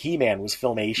 80s, like, He-Man was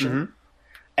Filmation.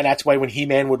 And that's why when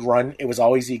He-Man would run, it was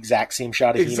always the exact same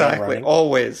shot of He-Man running. Exactly,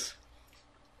 always.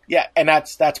 Yeah, and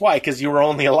that's why, because you were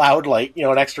only allowed, like,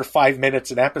 an extra 5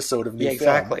 minutes an episode of new film.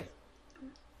 Exactly.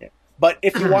 Yeah. But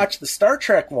if you watch the Star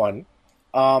Trek one,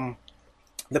 the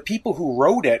people who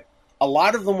wrote it, a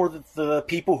lot of them were the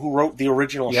people who wrote the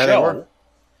original show. They were.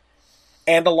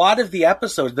 And a lot of the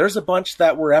episodes, there's a bunch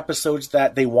that were episodes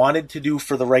that they wanted to do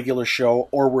for the regular show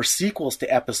or were sequels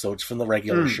to episodes from the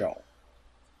regular show.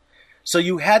 So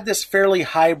you had this fairly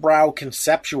highbrow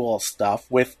conceptual stuff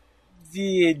with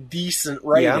the decent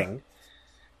writing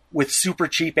with super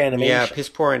cheap animation. Yeah, piss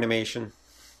poor animation.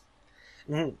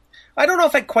 I don't know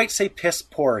if I'd quite say piss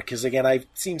poor, because again, I've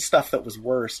seen stuff that was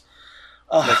worse.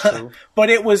 But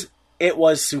it was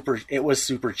super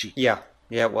cheap. Yeah,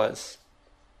 it was.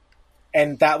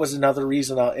 And that was another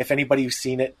reason, if anybody's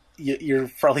seen it,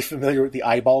 you're probably familiar with the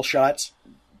eyeball shots.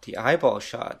 The eyeball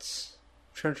shots?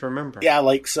 I'm trying to remember. Yeah,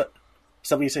 like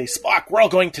somebody say, Spock, we're all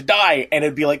going to die. And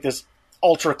it'd be like this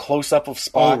ultra close-up of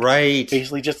Spock. Oh, right.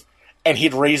 Basically just... And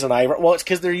he'd raise an eyebrow. Well, it's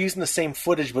because they're using the same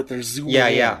footage, but they're zooming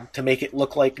in to make it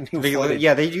look like new footage.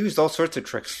 Yeah, they used all sorts of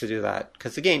tricks to do that.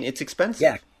 Because, again, it's expensive.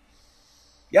 Yeah.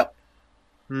 Yep.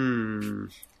 And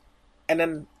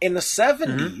then in the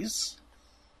 70s...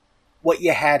 What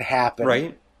you had happen,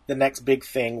 right? The next big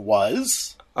thing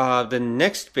was... the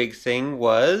next big thing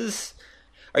was...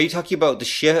 Are you talking about the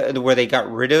shift where they got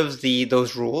rid of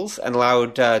those rules and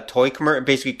allowed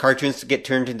basically cartoons to get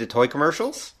turned into toy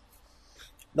commercials?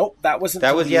 Nope, that wasn't.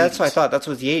 That was that's what I thought. That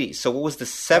was the 80s. So what was the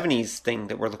 70s thing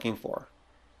that we're looking for?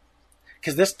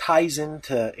 Because this ties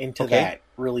into that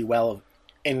really well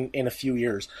in a few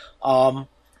years. In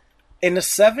the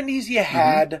 70s, you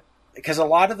had... Because a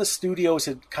lot of the studios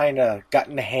had kind of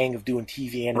gotten the hang of doing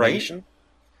TV animation. Right.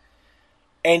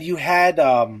 And you had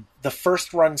the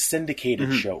first run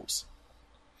syndicated shows.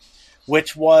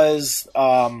 Which was,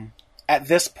 at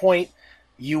this point,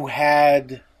 you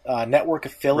had network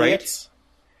affiliates.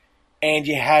 Right. And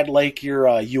you had like your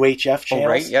UHF channels. Oh,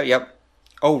 right, yep.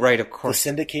 Oh, right, of course. The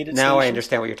syndicated Now stations. I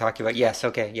understand what you're talking about. Yes,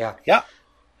 okay, yeah. Yeah.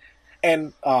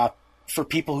 And for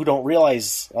people who don't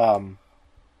realize...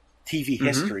 TV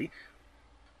history.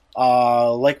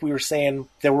 Like we were saying,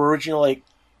 there were originally,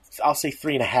 I'll say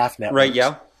 3.5 networks. Right,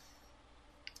 yeah.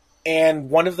 And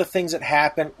one of the things that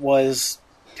happened was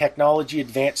technology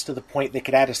advanced to the point they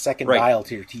could add a second dial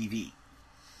to your TV.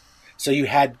 So you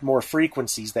had more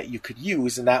frequencies that you could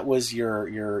use, and that was your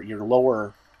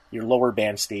lower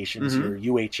band stations, your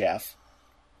UHF,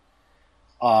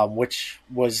 which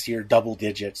was your double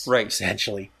digits,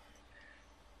 essentially.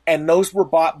 And those were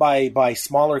bought by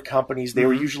smaller companies. They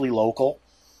were usually local.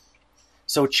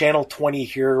 So Channel 20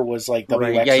 here was like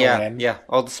WXON. Yeah.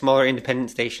 All the smaller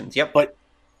independent stations. Yep. But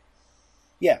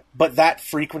that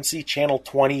frequency, Channel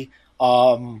 20,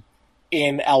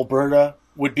 in Alberta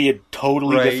would be a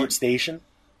totally different station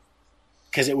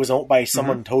because it was owned by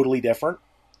someone totally different.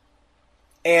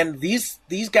 And these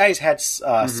guys had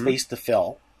space to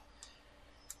fill.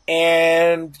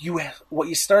 And what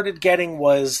you started getting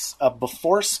was a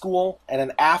before school and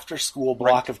an after school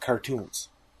block of cartoons.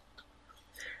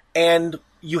 And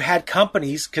you had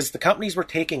companies, because the companies were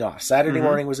taking off. Saturday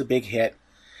morning was a big hit.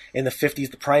 In the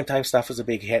 50s, the primetime stuff was a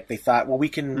big hit. They thought, well, we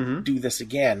can do this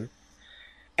again.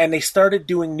 And they started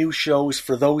doing new shows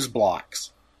for those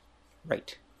blocks.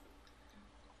 Right.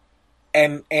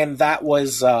 And that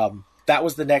was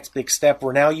the next big step,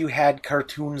 where now you had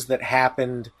cartoons that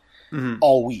happened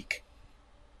all week.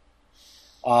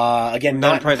 Again,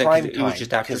 not in prime time. It was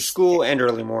just after school and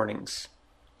early mornings.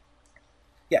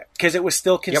 Yeah, because it was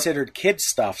still considered kids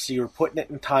stuff, so you were putting it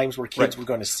in times where kids were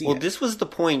going to see it. Well, this was the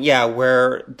point,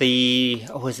 where the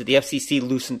FCC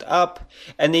loosened up,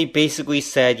 and they basically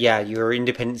said, your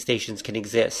independent stations can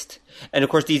exist. And of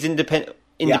course, these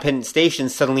independent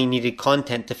stations suddenly needed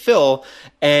content to fill,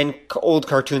 and old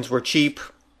cartoons were cheap,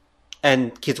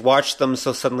 and kids watched them,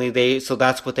 so suddenly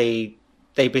that's what they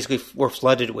basically were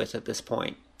flooded with at this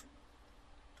point.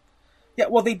 Yeah,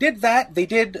 well, they did that. They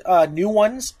did new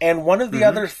ones, and one of the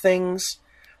other things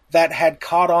that had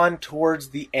caught on towards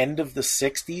the end of the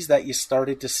 60s that you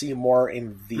started to see more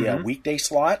in the weekday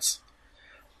slots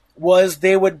was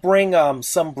they would bring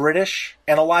some British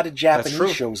and a lot of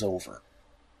Japanese shows over.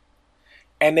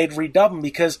 And they'd redub them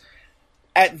because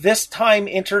at this time,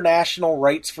 international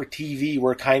rights for TV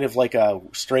were kind of like a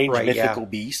strange mythical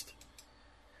beast.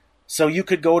 So you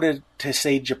could go to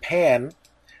say, Japan,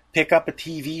 pick up a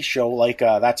TV show like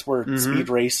that's where Speed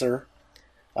Racer,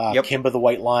 Kimba the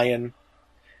White Lion,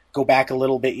 go back a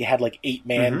little bit, you had like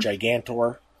 8-Man,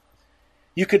 Gigantor.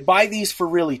 You could buy these for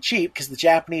really cheap because the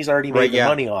Japanese already made the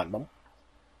money on them.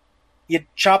 You'd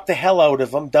chop the hell out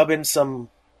of them, dub in some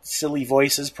silly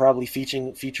voices, probably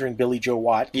featuring Billy Joe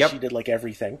Watt, because she did like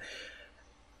everything.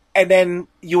 And then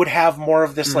you would have more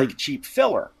of this like cheap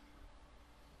filler.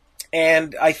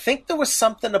 And I think there was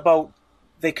something about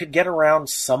they could get around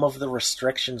some of the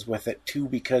restrictions with it, too,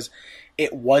 because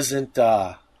it wasn't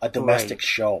a domestic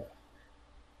show.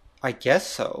 I guess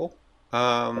so.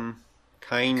 Kinda.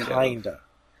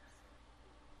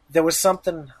 There was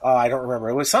something, I don't remember.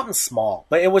 It was something small.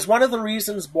 But it was one of the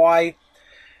reasons why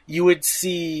you would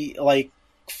see, like,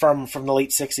 from the late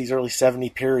 60s, early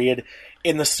 70s period,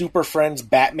 in the Super Friends,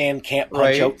 Batman can't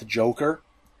punch out the Joker.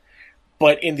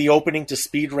 But in the opening to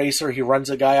Speed Racer, he runs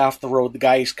a guy off the road, the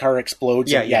guy's car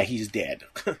explodes, and he's dead.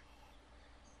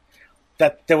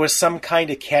 That there was some kind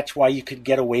of catch why you could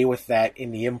get away with that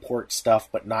in the import stuff,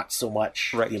 but not so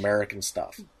much the American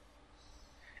stuff.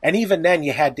 And even then,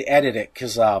 you had to edit it,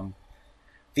 because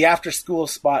the after-school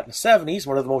spot in the 70s,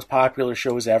 one of the most popular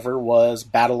shows ever, was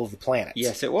Battle of the Planets.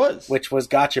 Yes, it was. Which was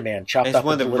Gatchaman, chopped up into little pieces. It's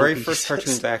one of the very first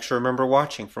cartoons I actually remember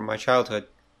watching from my childhood.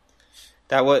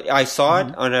 I saw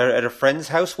it at a friend's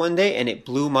house one day, and it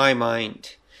blew my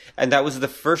mind. And that was the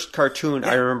first cartoon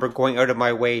I remember going out of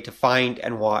my way to find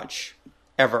and watch,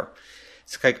 ever.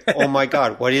 It's like, oh my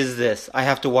God, what is this? I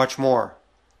have to watch more.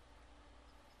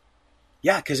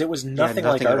 Yeah, because it was nothing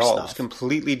like our stuff. It was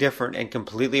completely different and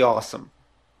completely awesome.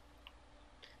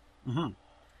 Mm-hmm.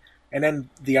 And then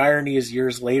the irony is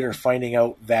years later finding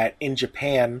out that in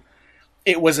Japan,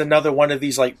 it was another one of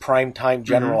these like primetime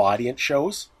general audience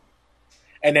shows.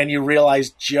 And then you realize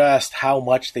just how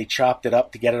much they chopped it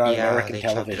up to get it on American television.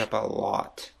 Yeah, they chopped it up a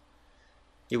lot.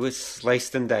 It was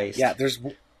sliced and diced.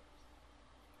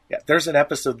 There's an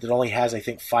episode that only has, I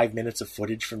think, 5 minutes of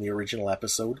footage from the original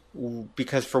episode.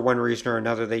 Because for one reason or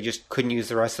another, they just couldn't use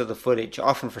the rest of the footage,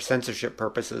 often for censorship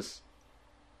purposes.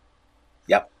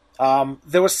 Yep.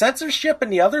 There was censorship,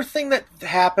 and the other thing that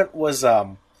happened was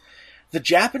the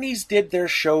Japanese did their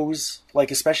shows, like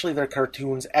especially their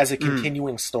cartoons, as a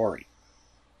continuing story.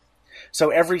 So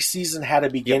every season had a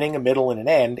beginning, a middle, and an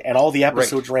end, and all the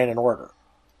episodes ran in order.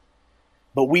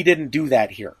 But we didn't do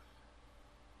that here.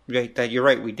 Right, you're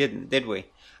right. We didn't, did we?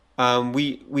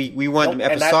 We wanted them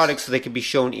episodic so they could be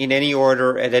shown in any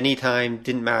order at any time.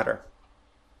 Didn't matter.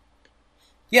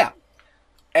 Yeah,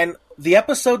 and the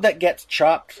episode that gets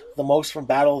chopped the most from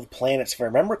Battle of the Planets, if I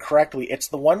remember correctly, it's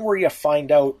the one where you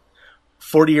find out.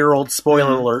 40-year-old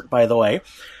spoiler alert, by the way.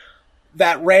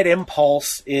 That Red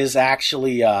Impulse is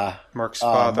actually Mark's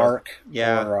father. Mark.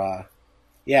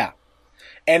 Yeah,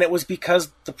 and it was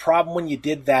because the problem when you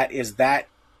did that is that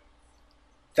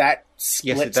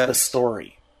splits the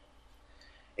story.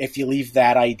 If you leave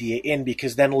that idea in,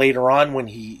 because then later on when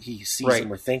he sees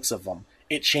them or thinks of them,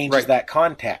 it changes that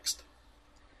context.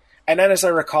 And then, as I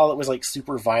recall, it was like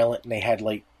super violent, and they had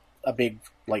like a big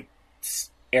like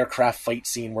aircraft fight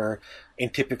scene where, in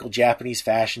typical Japanese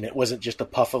fashion, it wasn't just a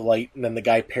puff of light and then the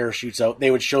guy parachutes out. They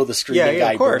would show the screaming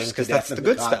guy burning because that's the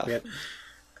good stuff.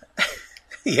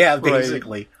 Yeah,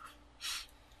 basically.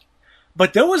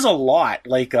 But there was a lot,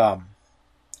 like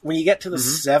when you get to the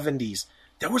 70s,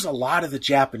 there was a lot of the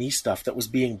Japanese stuff that was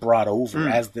being brought over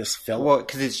as this film. Well,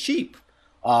 because it's cheap.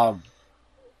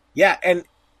 Yeah, and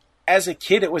as a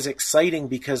kid, it was exciting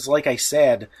because, like I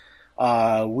said,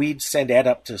 we'd send Ed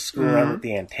up to screw around with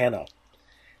the antenna.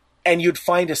 And you'd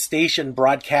find a station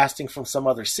broadcasting from some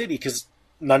other city because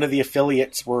none of the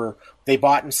affiliates were... They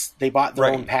bought their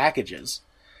own packages.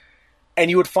 And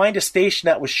you would find a station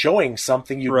that was showing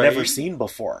something you'd never seen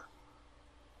before.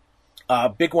 A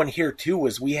big one here, too,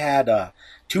 was we had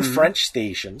two French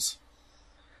stations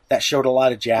that showed a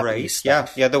lot of Japanese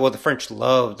stuff. Yeah, the French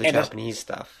love the Japanese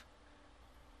stuff.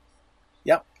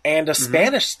 Yep, and a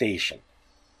Spanish station.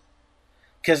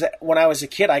 Because when I was a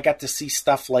kid, I got to see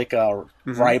stuff like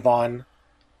Ribon,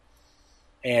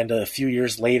 and a few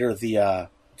years later, the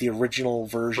original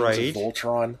versions of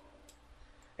Voltron.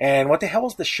 And what the hell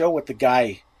was the show with the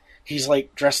guy? He's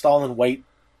like dressed all in white,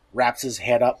 wraps his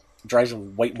head up, drives a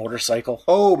white motorcycle.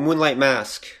 Oh, Moonlight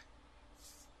Mask.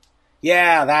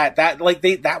 Yeah,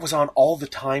 that was on all the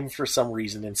time for some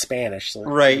reason in Spanish. So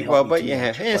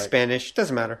Spanish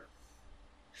doesn't matter.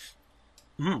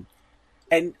 And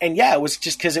it was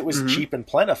just because it was cheap and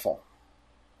plentiful.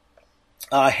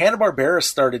 Hanna-Barbera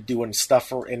started doing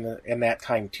stuff in that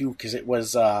time too, because it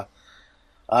was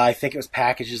I think it was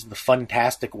packages in the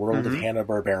Funtastic World of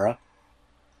Hanna-Barbera,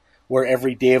 where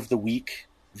every day of the week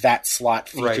that slot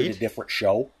featured a different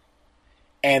show.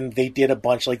 And they did a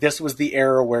bunch. Like, this was the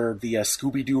era where the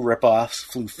Scooby-Doo ripoffs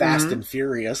flew fast and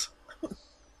furious.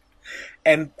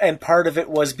 and part of it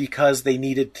was because they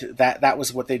needed to, that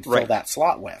was what they'd fill that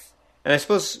slot with. And I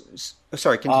suppose...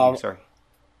 Sorry, continue, sorry.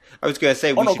 I was going to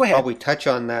say, we should probably touch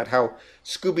on that, how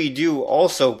Scooby-Doo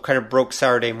also kind of broke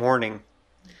Saturday morning.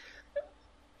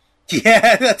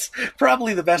 Yeah, that's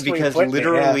probably the best way to put it. Because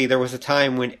literally there was a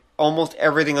time when almost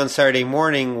everything on Saturday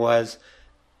morning was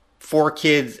 4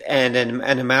 kids and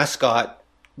a mascot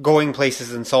going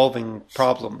places and solving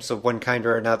problems of one kind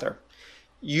or another.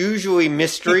 Usually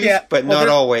mysteries, but not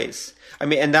always. I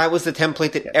mean, and that was the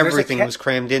template that everything was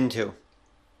crammed into.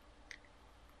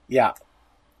 Yeah.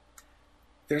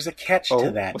 There's a catch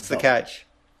to that. What's the catch?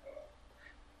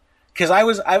 Because I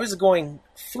was going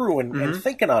through and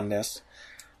thinking on this.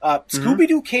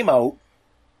 Scooby-Doo came out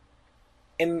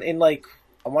in like,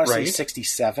 I want to say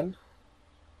 67,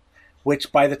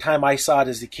 which by the time I saw it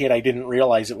as a kid, I didn't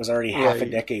realize it was already half a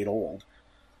decade old.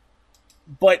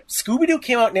 But Scooby-Doo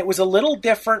came out, and it was a little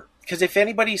different, because if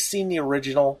anybody's seen the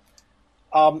original,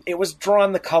 it was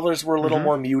drawn, the colors were a little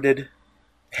more muted,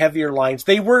 heavier lines.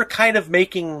 They were kind of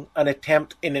making an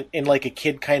attempt in like a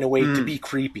kid kind of way to be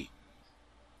creepy.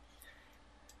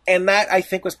 And that, I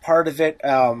think, was part of it.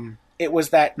 It was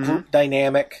that group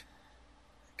dynamic,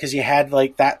 because you had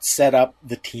like that set up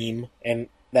the team, and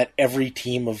that every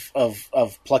team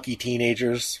of plucky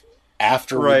teenagers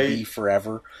after would be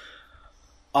forever.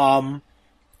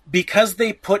 Because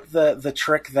they put the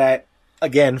trick that,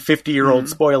 again, 50-year-old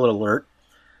spoiler alert,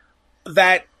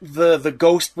 that the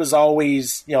ghost was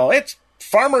always, it's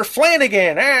Farmer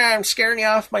Flanagan. I'm scaring you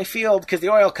off my field because the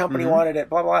oil company wanted it,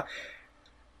 blah, blah.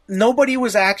 Nobody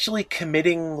was actually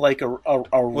committing like a real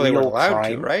they were allowed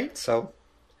crime. to, right? So,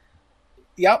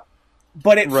 yep.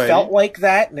 But it felt like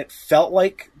that, and it felt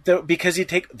like because you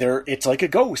take there, it's like a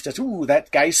ghost. It's that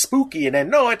guy's spooky, and then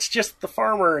no, it's just the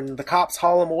farmer, and the cops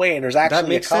haul him away, and there's actually that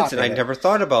makes a cop sense. And I never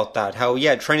thought about that. How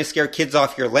trying to scare kids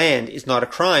off your land is not a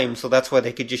crime, so that's why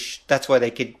they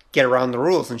could get around the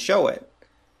rules and show it.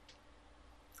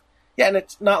 Yeah, and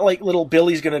it's not like little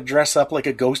Billy's going to dress up like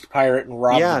a ghost pirate and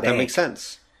rob the bank. Yeah, that makes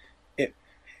sense.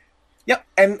 Yep,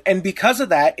 and because of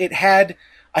that, it had,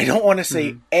 I don't want to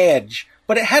say edge,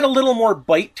 but it had a little more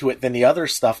bite to it than the other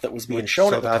stuff that was being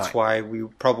shown at the time. So that's why we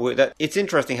probably... it's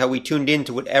interesting how we tuned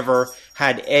into whatever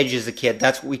had edge as a kid.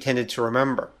 That's what we tended to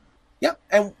remember. Yep,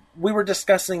 and we were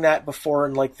discussing that before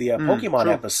in like the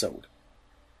Pokemon episode.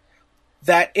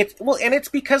 That and it's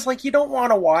because like you don't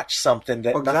want to watch something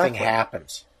that nothing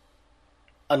happens.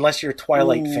 Unless you're a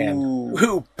Twilight fan.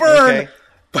 Ooh, burn! Okay.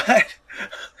 But...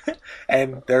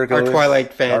 and there goes our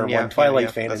Twilight fan, our one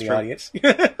Twilight fan in the audience.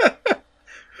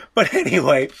 But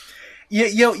anyway,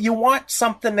 you want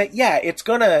something that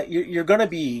you're gonna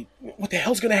be, what the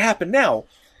hell's gonna happen now?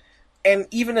 And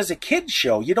even as a kid's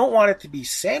show, you don't want it to be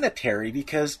sanitary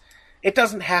because it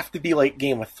doesn't have to be like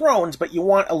Game of Thrones, but you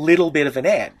want a little bit of an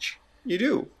edge. You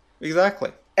do,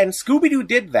 exactly. And Scooby-Doo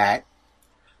did that.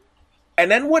 And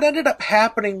then what ended up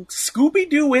happening,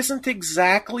 Scooby-Doo isn't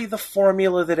exactly the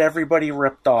formula that everybody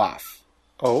ripped off.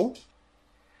 Oh?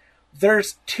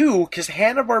 There's two, because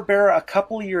Hanna-Barbera, a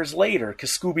couple of years later,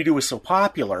 because Scooby-Doo was so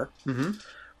popular,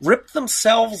 ripped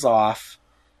themselves off,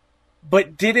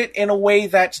 but did it in a way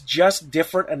that's just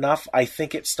different enough. I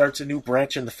think it starts a new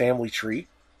branch in the family tree.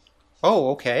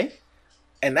 Oh, okay.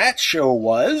 And that show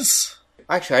was...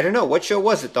 Actually, I don't know. What show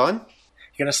was it, Don?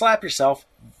 You're going to slap yourself.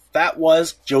 That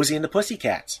was Josie and the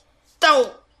Pussycats.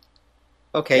 Oh!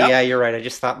 Okay, yeah, you're right. I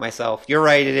just stopped myself. You're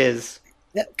right, it is.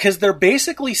 Because they're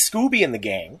basically Scooby and the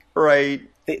gang. Right.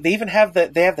 They even have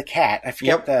the cat. I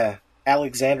forget the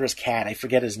Alexandra's cat. I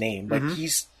forget his name, but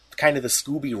he's kind of the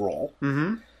Scooby role.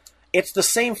 Mm-hmm. It's the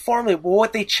same formula. But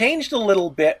what they changed a little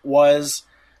bit was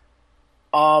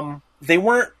they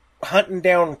weren't hunting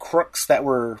down crooks that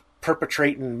were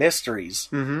perpetrating mysteries.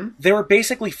 Mm-hmm. They were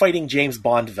basically fighting James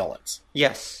Bond villains.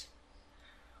 Yes.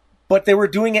 But they were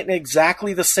doing it in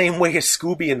exactly the same way as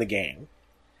Scooby and the gang.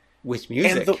 With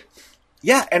music.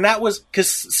 And that was... Because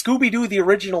Scooby-Doo, the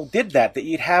original, did that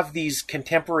you'd have these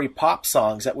contemporary pop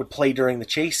songs that would play during the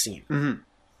chase scene. Mm-hmm.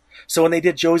 So when they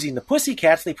did Josie and the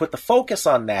Pussycats, they put the focus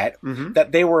on that,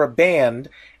 that they were a band,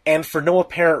 and for no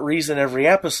apparent reason every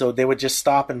episode, they would just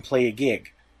stop and play a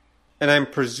gig. And I'm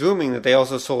presuming that they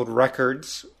also sold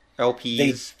records,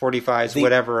 LPs, 45s,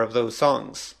 whatever, of those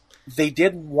songs. They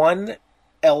did one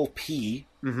LP,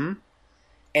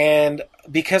 and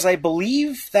because I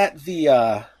believe that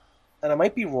and I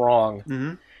might be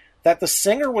wrong, that the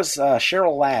singer was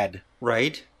Cheryl Ladd.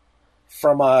 Right.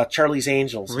 From Charlie's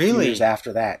Angels. Really? A few years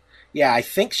after that. Yeah, I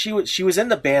think she was in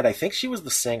the band. I think she was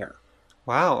the singer.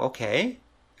 Wow, okay.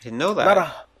 I didn't know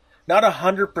that. Not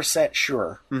 100%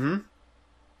 sure. Mm-hmm.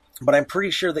 But I'm pretty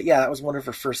sure that, that was one of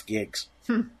her first gigs.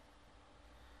 And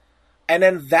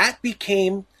then that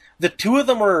became... The two of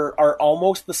them are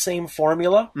almost the same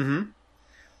formula. Mm-hmm.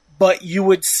 But you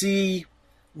would see,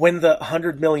 when the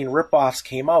 100 million ripoffs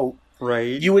came out,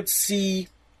 right? You would see...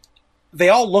 They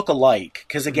all look alike.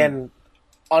 Because, again,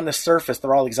 on the surface,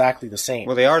 they're all exactly the same.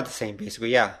 Well, they are the same,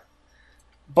 basically, yeah.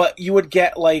 But you would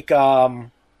get like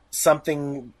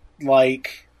something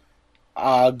like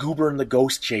Goober and the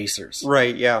Ghost Chasers.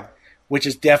 Right, yeah. Which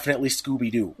is definitely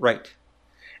Scooby-Doo. Right.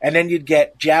 And then you'd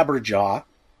get Jabberjaw,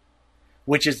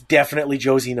 which is definitely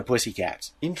Josie and the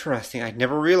Pussycats. Interesting. I'd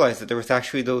never realized that there was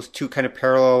actually those two kind of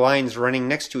parallel lines running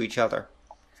next to each other.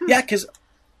 Yeah, because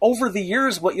over the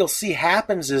years, what you'll see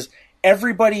happens is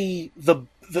everybody,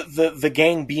 the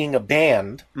gang being a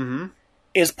band,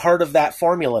 is part of that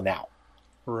formula now.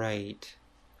 Right.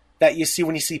 That you see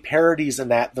when you see parodies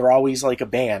and that, they're always like a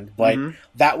band, but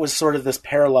that was sort of this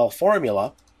parallel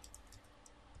formula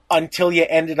until you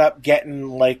ended up getting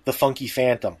like the Funky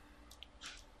Phantom.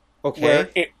 Okay. Where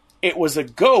it was a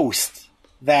ghost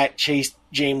that chased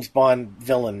James Bond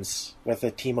villains with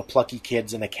a team of plucky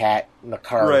kids and a cat in a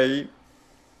car. Right.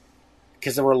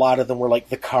 Because there were a lot of them where like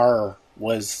the car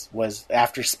was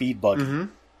after Speedbug,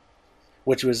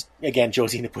 which was again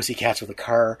Josie and the Pussycats with a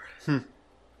car.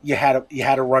 You had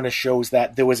a run of shows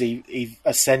that there was a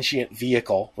sentient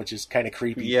vehicle, which is kind of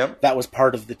creepy. Yep. That was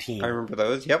part of the team. I remember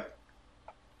those. Yep.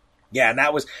 Yeah,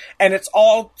 and it's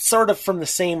all sort of from the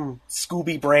same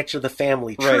Scooby branch of the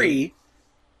family tree,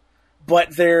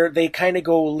 but they kind of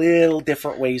go little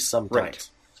different ways sometimes. Right.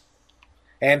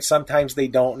 And sometimes they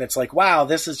don't, and it's like, wow,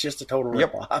 this is just a total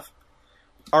ripoff.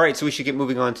 All right, so we should get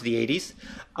moving on to the 80s.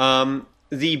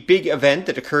 The big event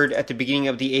that occurred at the beginning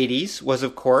of the 80s was,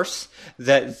 of course,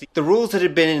 that the rules that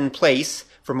had been in place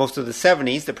for most of the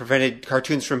 70s that prevented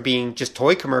cartoons from being just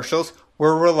toy commercials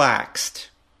were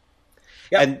relaxed.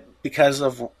 Yeah, and because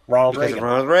of Ronald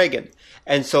Reagan.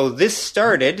 And so this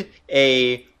started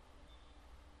what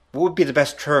would be the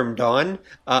best term, Don?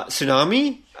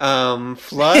 Tsunami?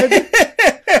 Flood?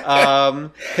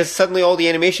 Because suddenly all the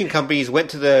animation companies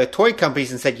went to the toy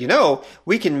companies and said,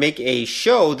 we can make a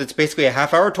show that's basically a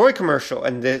half-hour toy commercial.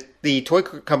 And the toy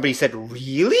company said,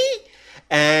 really?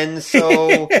 And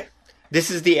so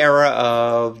this is the era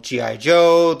of G.I.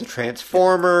 Joe, the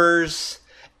Transformers,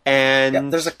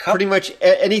 and there's pretty much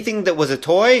anything that was a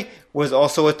toy was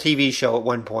also a TV show at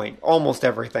one point. Almost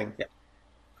everything.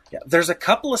 Yeah. There's a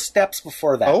couple of steps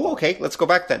before that. Oh, okay. Let's go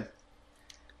back then.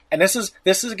 And this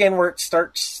is again where it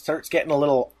starts getting a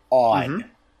little odd.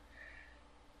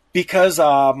 Because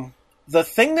the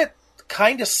thing that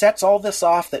kind of sets all this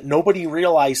off that nobody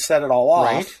realized set it all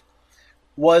off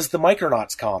was the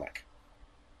Micronauts comic.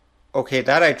 Okay,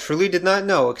 that I truly did not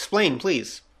know. Explain,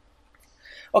 please.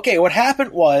 Okay, what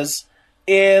happened was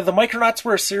the Micronauts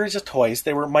were a series of toys.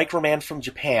 They were Microman from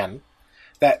Japan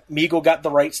that Mego got the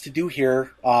rights to do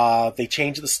here. They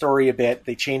changed the story a bit.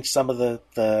 They changed some of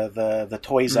the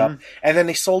toys up, and then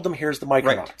they sold them here as the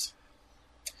Micronauts.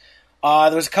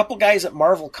 There was a couple guys at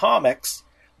Marvel Comics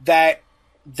that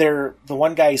the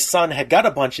one guy's son had got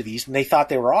a bunch of these, and they thought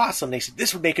they were awesome. They said,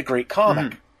 this would make a great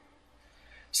comic.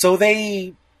 So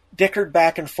they dickered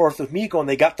back and forth with Mego, and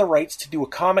they got the rights to do a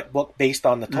comic book based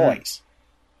on the toys.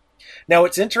 Now,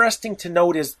 what's interesting to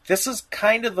note is this is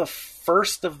kind of the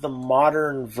first of the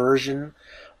modern version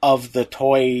of the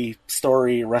Toy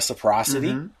Story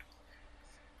reciprocity.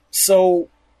 So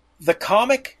the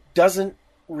comic doesn't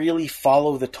really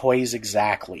follow the toys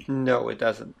exactly. No, it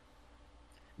doesn't.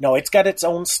 No, it's got its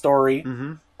own story.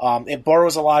 It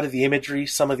borrows a lot of the imagery,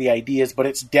 some of the ideas, but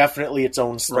it's definitely its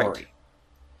own story.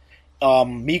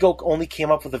 Mego only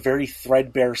came up with a very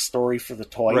threadbare story for the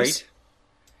toys.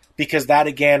 Because that,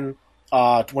 again,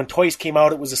 when toys came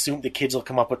out, it was assumed the kids will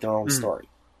come up with their own story.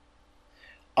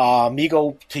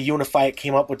 Mego, to unify it,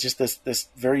 came up with just this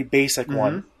very basic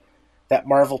one that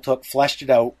Marvel took, fleshed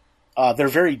it out. They're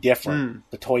very different,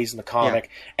 the toys and the comic,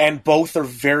 and both are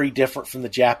very different from the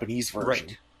Japanese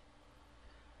version.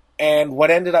 And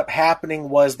what ended up happening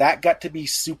was that got to be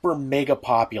super mega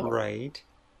popular.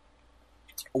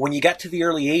 When you got to the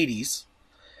early 80s,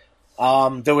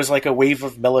 there was like a wave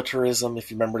of militarism. If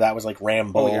you remember, that was like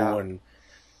Rambo and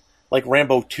like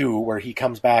Rambo 2, where he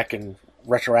comes back and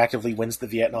retroactively wins the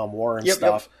Vietnam War and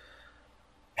stuff.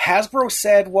 Hasbro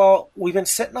said, well, we've been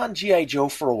sitting on G.I. Joe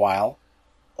for a while.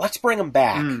 Let's bring him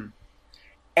back.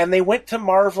 And they went to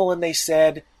Marvel and they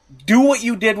said, do what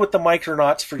you did with the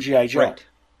Micronauts for G.I. Joe.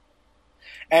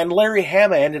 And Larry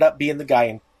Hama ended up being the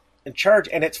guy in charge.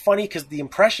 And it's funny because the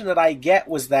impression that I get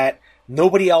was that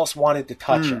nobody else wanted to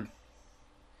touch him.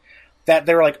 That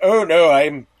they were like, oh no,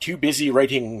 I'm too busy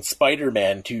writing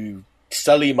Spider-Man to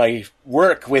sully my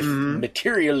work with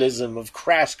materialism of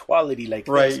crass quality like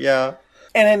this.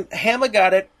 And then Hama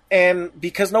got it, and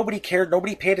because nobody cared,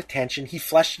 nobody paid attention, he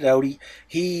fleshed it out.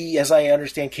 He, as I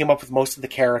understand, came up with most of the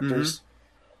characters.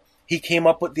 He came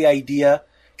up with the idea,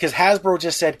 because Hasbro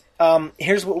just said,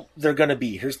 here's what they're going to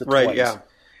be. Here's the toys.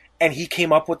 and he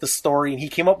came up with the story, and he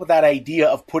came up with that idea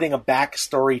of putting a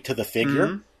backstory to the figure.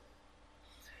 Mm-hmm.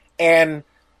 And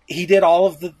he did all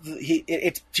of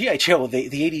it's G.I. Joe, the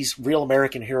 80s real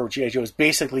American hero G.I. Joe is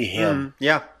basically him.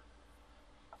 Yeah.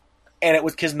 And it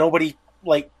was because nobody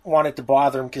wanted to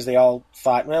bother him because they all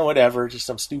thought, well, whatever, just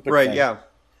some stupid thing. Right, yeah.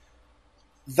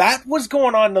 That was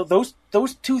going on.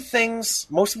 Those two things,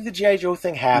 mostly the G.I. Joe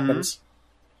thing happens.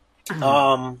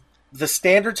 Mm-hmm. The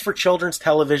standards for children's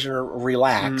television are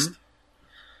relaxed. Mm-hmm.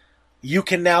 You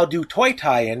can now do toy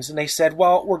tie-ins, and they said,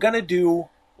 well,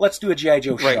 let's do a G.I.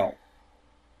 Joe show.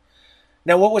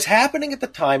 Now, what was happening at the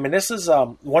time, and this is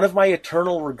one of my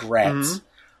eternal regrets,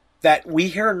 that we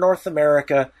here in North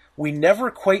America, we never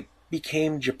quite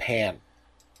became Japan.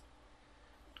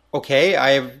 Okay,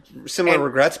 I have similar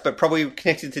regrets, but probably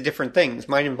connected to different things.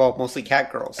 Mine involve mostly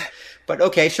cat girls. But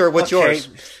okay, sure, what's yours?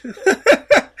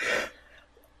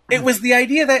 It was the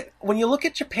idea that when you look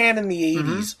at Japan in the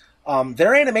 80s,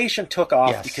 their animation took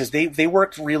off because they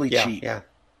worked really cheap. Yeah.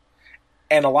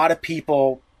 And a lot of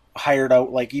people hired out,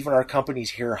 even our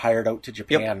companies here hired out to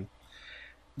Japan. Yep.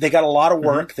 They got a lot of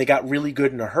work. They got really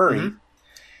good in a hurry.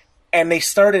 And they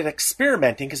started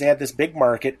experimenting because they had this big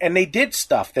market. And they did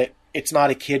stuff that it's not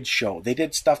a kid's show. They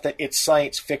did stuff that it's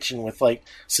science fiction with like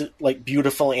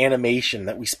beautiful animation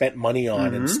that we spent money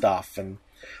on and stuff. And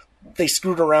they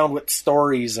screwed around with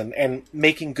stories and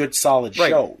making good solid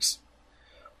shows.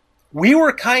 We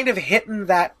were kind of hitting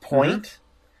that point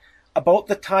about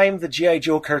the time the G.I.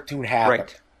 Joe cartoon happened.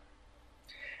 Right.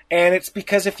 And it's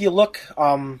because if you look,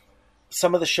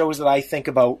 some of the shows that I think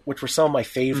about, which were some of my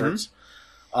favorites,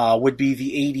 would be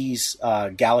the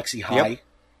 80s Galaxy High. Yep.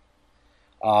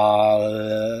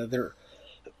 There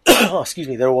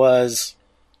was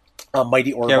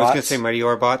Mighty Orbots. Yeah, I was going to say Mighty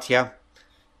Orbots, yeah.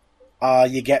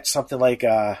 You get something like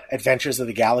Adventures of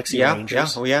the Galaxy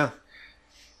Rangers. Yeah, oh yeah.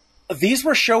 These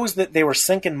were shows that they were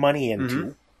sinking money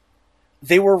into.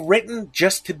 They were written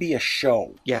just to be a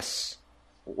show. Yes.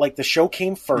 Like, the show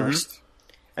came first.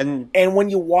 And when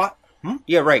you watch...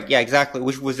 Yeah, right. Yeah, exactly.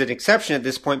 Which was an exception at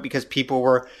this point because people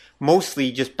were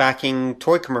mostly just backing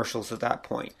toy commercials at that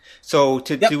point. So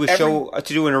to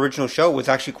do an original show was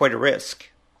actually quite a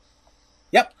risk.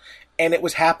 Yep. And it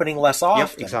was happening less often.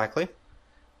 Yep, exactly.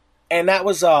 And that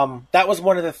was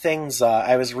one of the things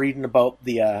I was reading about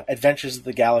the Adventures of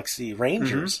the Galaxy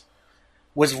Rangers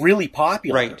was really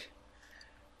popular. Right.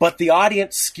 But the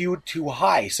audience skewed too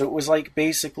high. So it was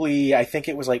basically, I think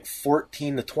it was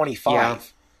 14 to 25. Yeah.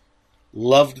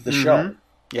 Loved the show.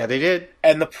 Yeah, they did.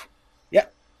 And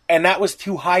and that was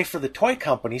too high for the toy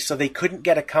company, so they couldn't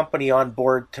get a company on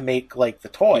board to make the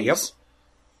toys. Yep.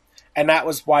 And that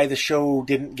was why the show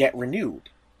didn't get renewed.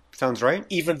 Sounds right.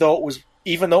 Even though it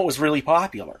was really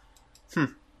popular.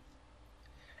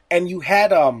 And you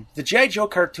had the G.I. Joe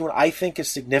cartoon, I think, is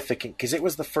significant because it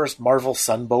was the first Marvel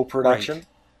Sunbow production. Right.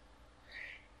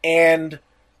 And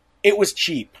it was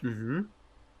cheap.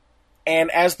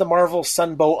 And as the Marvel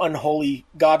Sunbow Unholy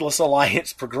Godless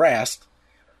Alliance progressed,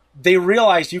 they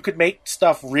realized you could make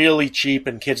stuff really cheap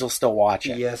and kids will still watch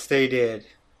it. Yes, they did.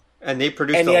 And they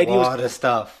produced a lot of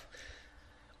stuff.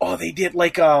 Oh, they did.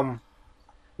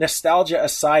 Nostalgia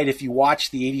aside, if you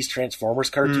watch the 80s Transformers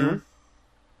cartoon,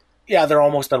 yeah, they're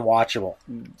almost unwatchable.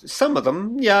 Some of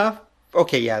them, yeah.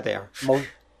 Okay, yeah, they are.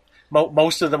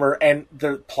 Most of them are, and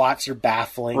their plots are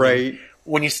baffling. Right.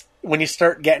 When you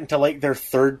start getting to their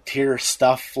third tier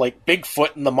stuff, like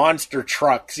Bigfoot and the monster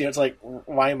trucks, it's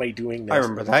why am I doing this? I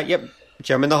remember that. Yep.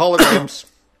 Gem and the Holograms.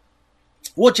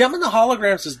 Well, Gem and the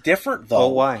Holograms is different though. Oh,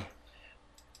 why?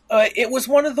 It was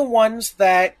one of the ones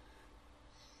that,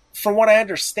 from what I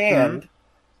understand,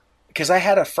 because I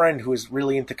had a friend who was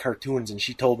really into cartoons, and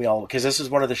she told me because this is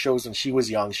one of the shows when she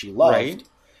was young she loved, right.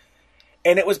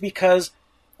 And it was because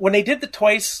when they did the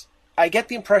toys, I get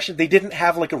the impression they didn't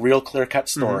have a real clear-cut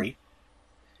story.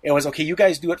 It was, okay, you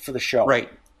guys do it for the show. Right.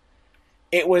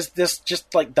 It was this just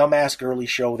dumbass girly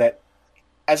show that,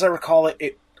 as I recall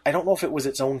it, I don't know if it was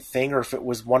its own thing or if it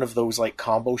was one of those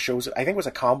combo shows. I think it was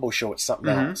a combo show at something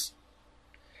else.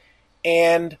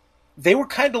 And they were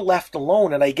kind of left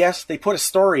alone, and I guess they put a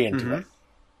story into it.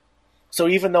 So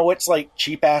even though it's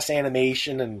cheap-ass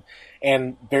animation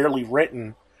and barely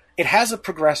written, it has a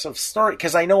progressive story,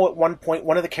 because I know at one point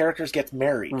one of the characters gets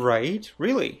married. Right,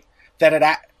 really? That it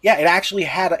actually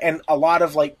had, and a lot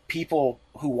of people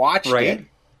who watched it,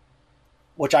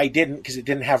 which I didn't because it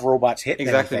didn't have robots hitting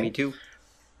exactly, anything. Me too.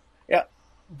 Yeah,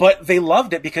 but they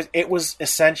loved it because it was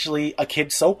essentially a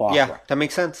kid's soap opera. Yeah, that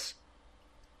makes sense.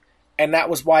 And that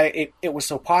was why it was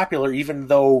so popular, even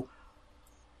though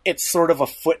it's sort of a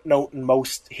footnote in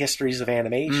most histories of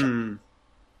animation.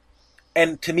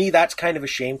 And to me, that's kind of a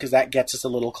shame because that gets us a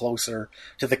little closer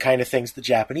to the kind of things the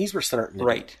Japanese were starting to do.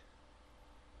 Right.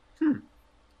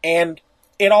 And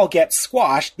it all gets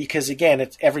squashed because, again,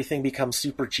 everything becomes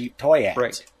super cheap toy ads.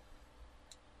 Right.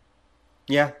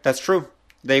 Yeah, that's true.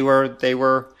 They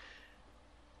were.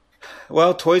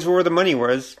 Well, toys were where the money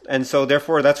was, and so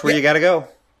therefore that's where you got to go.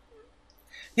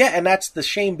 Yeah, and that's the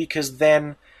shame because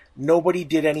then nobody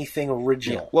did anything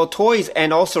original. Yeah. Well, toys,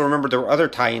 and also remember there were other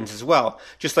tie-ins as well.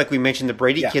 Just like we mentioned the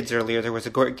Brady Kids earlier, there was a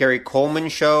Gary Coleman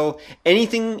show. Any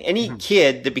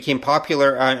kid that became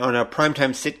popular on a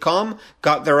primetime sitcom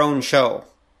got their own show.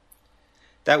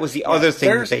 That was the other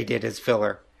thing that they did as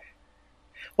filler.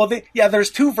 Well,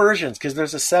 there's two versions because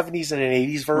there's a 70s and an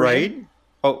 80s version. Right.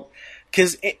 Oh,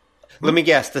 because let me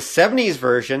guess. The 70s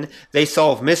version, they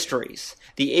solve mysteries.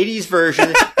 The 80s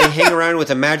version, they hang around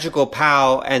with a magical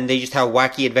pal and they just have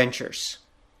wacky adventures.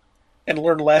 And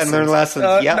learn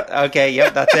lessons. Yep. Okay.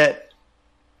 Yep. That's it.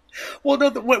 Well, no.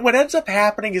 What ends up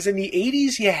happening is in the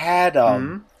 80s you had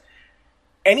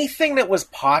anything that was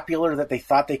popular that they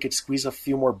thought they could squeeze a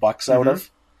few more bucks out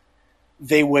of.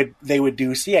 They would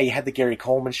do. So you had the Gary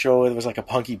Coleman show. There was like a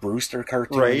Punky Brewster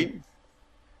cartoon. Right.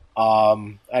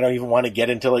 I don't even want to get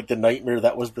into like the nightmare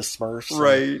that was the Smurfs.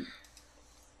 Right.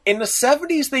 In the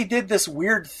 70s, they did this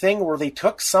weird thing where they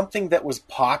took something that was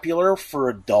popular for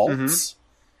adults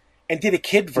and did a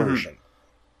kid version.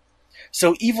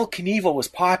 So Evel Knievel was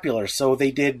popular, so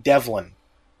they did Devlin.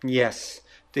 Yes.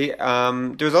 There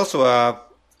was also a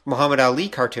Muhammad Ali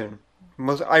cartoon.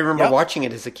 I remember watching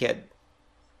it as a kid.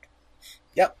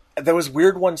 Yep. There was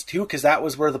weird ones, too, because that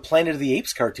was where the Planet of the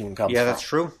Apes cartoon comes from. Yeah, that's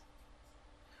true.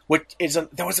 There's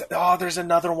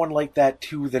another one like that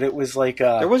too. That it was like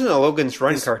there wasn't a Logan's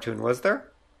Run cartoon, was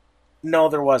there? No,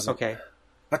 there wasn't. Okay,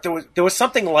 but there was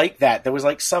something like that. There was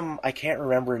like some I can't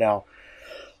remember now.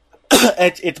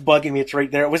 It's bugging me. It's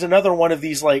right there. It was another one of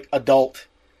these like adult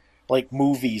like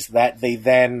movies that they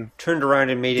then turned around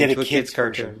and made into a kids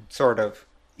cartoon, sort of.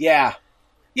 Yeah,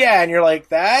 and you're like,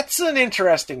 that's an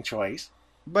interesting choice.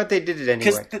 But they did it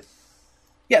anyway.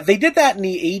 Yeah, they did that in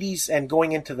the 80s and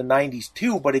going into the 90s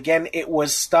too, but again, it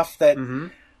was stuff that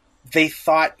they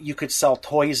thought you could sell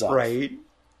toys of. Right.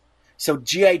 So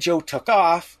G.I. Joe took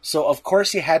off, so of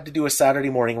course you had to do a Saturday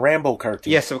morning Rambo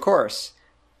cartoon. Yes, of course.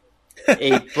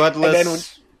 A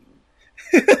bloodless,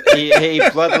 a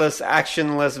bloodless,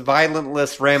 actionless,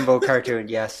 violentless Rambo cartoon.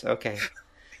 Yes, okay.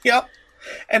 Yep.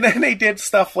 And then they did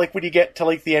stuff like when you get to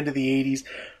like the end of the 80s,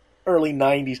 early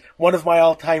 90s. One of my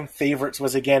all-time favorites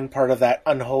was, again, part of that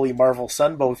unholy Marvel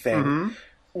Sunbow thing,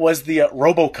 was the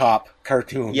RoboCop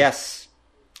cartoon. Yes.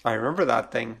 I remember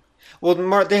that thing. Well,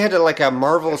 they had a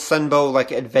Marvel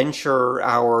Sunbow adventure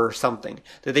hour or something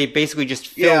that they basically just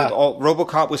filled.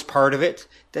 RoboCop was part of it.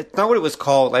 That's not what it was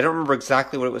called. I don't remember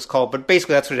exactly what it was called, but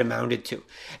basically that's what it amounted to.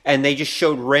 And they just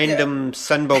showed random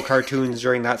Sunbow cartoons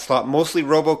during that slot, mostly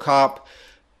RoboCop,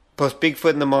 plus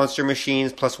Bigfoot and the Monster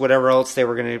Machines, plus whatever else they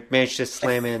were going to manage to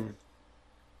slam in.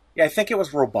 Yeah, I think it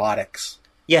was Robotics.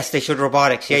 Yes, they showed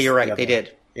Robotics. Yeah, you're right. They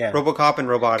did. Yeah. RoboCop and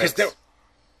Robotics. Because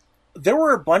there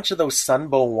were a bunch of those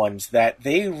Sunbow ones that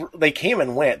they came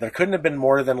and went. There couldn't have been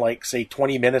more than, say,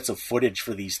 20 minutes of footage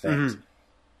for these things.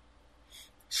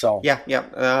 So Yeah,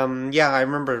 I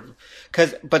remember.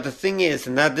 But the thing is,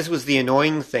 and this was the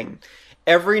annoying thing,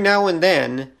 every now and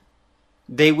then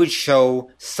they would show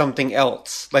something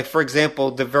else. Like, for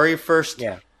example, the very first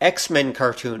X-Men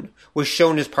cartoon was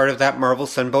shown as part of that Marvel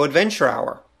Sunbow Adventure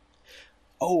Hour.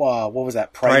 Oh, what was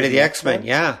that? Pride of the X-Men,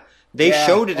 yeah. They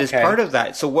showed it as part of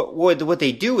that. So what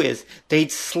they do is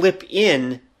they'd slip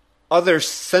in other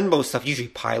Sunbow stuff, usually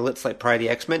pilots like Pride of the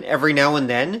X-Men, every now and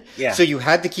then. Yeah. So you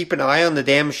had to keep an eye on the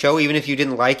damn show even if you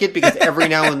didn't like it, because every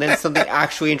now and then something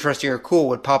actually interesting or cool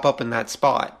would pop up in that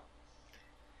spot.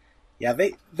 Yeah,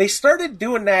 they started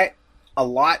doing that a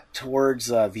lot towards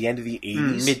the end of the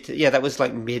 80s. That was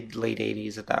mid-late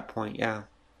 80s at that point, yeah.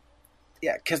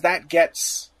 Yeah, because that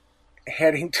gets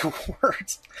heading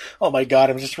towards... Oh my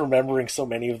god, I'm just remembering so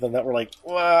many of them that were like,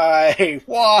 why?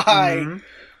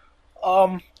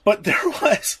 But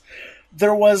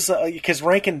there was because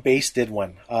Rankin Bass did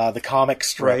one, the comic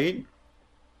strip. Right.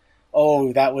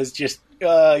 Oh, that was just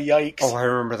yikes. Oh, I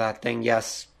remember that thing.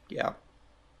 Yes. Yeah.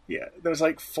 Yeah, there was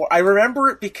 4. I remember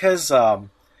it because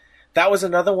that was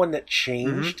another one that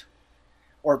changed,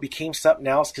 or it became something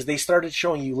else because they started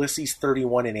showing Ulysses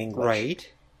 31 in English.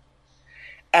 Right.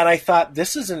 And I thought,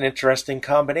 this is an interesting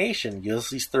combination.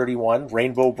 Ulysses 31,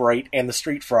 Rainbow Bright, and the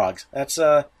Street Frogs. That's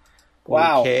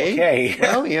wow. Okay.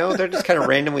 Well, they're just kind of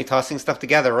randomly tossing stuff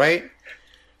together, right?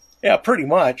 Yeah, pretty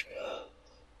much.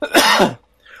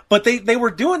 But they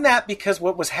were doing that because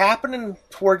what was happening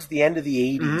towards the end of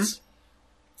the 80s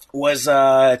was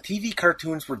TV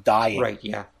cartoons were dying. Right,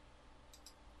 yeah.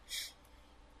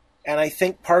 And I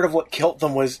think part of what killed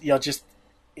them was, just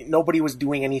nobody was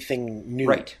doing anything new.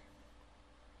 Right.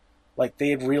 Like, they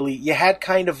had really... You had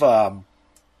kind of a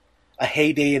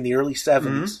heyday in the early 70s.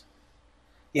 Mm-hmm.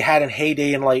 You had a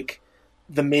heyday in, like,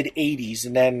 the mid-80s,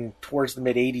 and then towards the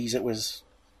mid-80s it was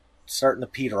starting to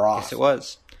peter off. Yes, it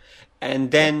was.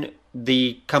 And then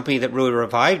the company that really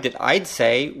revived it, I'd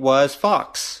say, was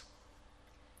Fox.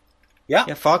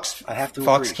 Yeah, Fox. I have to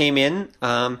Fox agree. came in.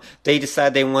 They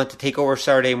decided they wanted to take over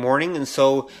Saturday morning, and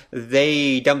so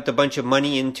they dumped a bunch of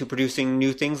money into producing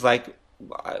new things. Like,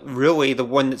 really,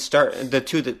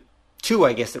 the two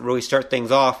I guess that really start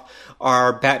things off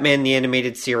are Batman the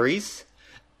Animated Series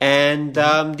and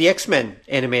the X-Men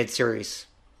animated series.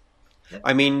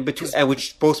 I mean,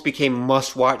 which both became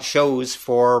must-watch shows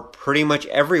for pretty much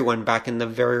everyone back in the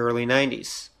very early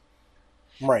 90s.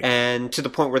 Right. And to the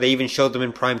point where they even showed them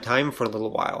in prime time for a little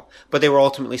while. But they were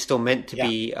ultimately still meant to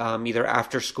be either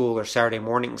after school or Saturday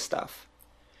morning stuff.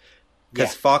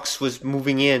 Because Fox was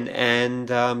moving in, and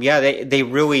they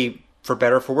really, for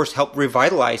better or for worse, helped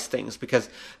revitalize things. Because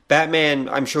Batman,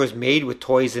 I'm sure, was made with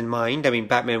toys in mind. I mean,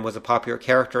 Batman was a popular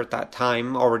character at that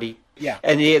time already. Yeah.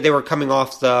 And they were coming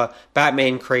off the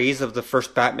Batman craze of the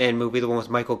first Batman movie, the one with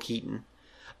Michael Keaton.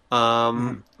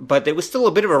 But it was still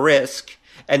a bit of a risk.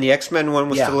 And the X-Men one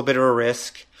was still a bit of a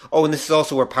risk. Oh, and this is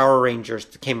also where Power Rangers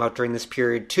came out during this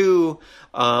period too.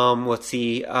 Let's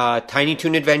see, Tiny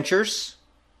Toon Adventures.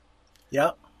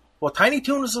 Yeah. Well, Tiny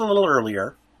Toon was a little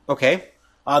earlier. Okay.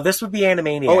 This would be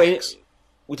Animaniacs.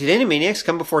 Oh, did Animaniacs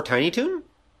come before Tiny Toon?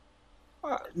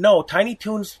 No, Tiny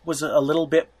Toons was a little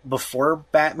bit before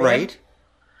Batman. Right.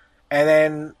 And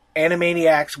then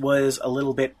Animaniacs was a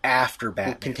little bit after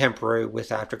Batman. Contemporary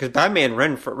with after. Because Batman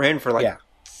ran for like... Yeah.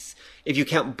 If you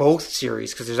count both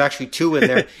series, because there's actually two in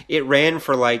there, it ran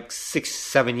for like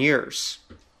 6-7 years.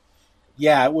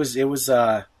 Yeah, it was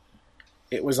on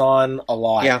a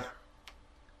lot. Yeah.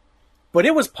 But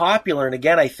it was popular, and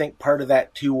again, I think part of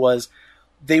that too was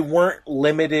they weren't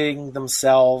limiting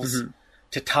themselves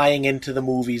to tying into the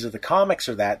movies or the comics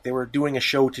or that. They were doing a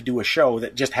show to do a show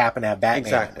that just happened to have Batman.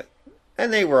 Exactly.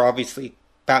 And they were obviously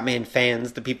Batman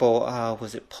fans. The people,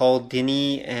 was it Paul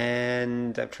Dini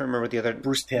and I'm trying to remember the other...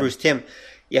 Bruce Timm.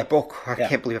 Yeah, I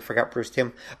can't believe I forgot Bruce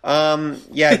Timm.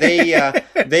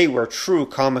 They were true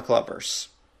comic lovers.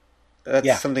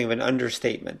 That's something of an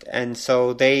understatement. And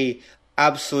so they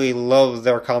absolutely loved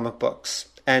their comic books.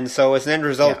 And so as an end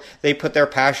result, they put their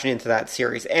passion into that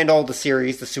series. And all the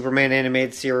series, the Superman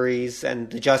animated series and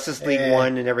the Justice League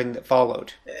one and everything that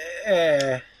followed.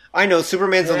 I know,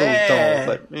 Superman's a little dull,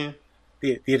 but...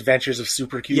 The Adventures of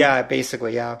Super Cube. Yeah,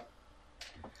 basically, yeah.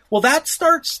 Well, that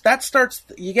starts.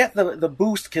 You get the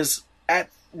boost because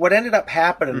at what ended up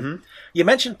happening. You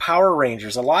mentioned Power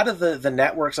Rangers. A lot of the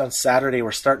networks on Saturday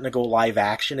were starting to go live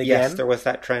action again. Yes, there was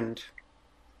that trend.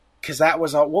 Because that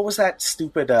was what was that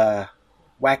stupid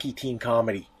wacky teen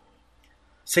comedy?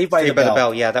 Saved by the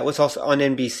Bell. Yeah, that was also on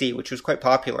NBC, which was quite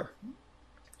popular.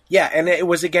 Yeah, and it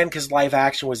was again because live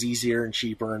action was easier and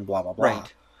cheaper and blah blah blah.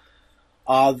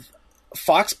 Right.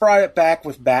 Fox brought it back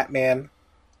with Batman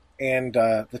and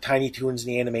the Tiny Toons and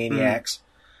the Animaniacs.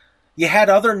 You had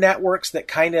other networks that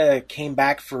kind of came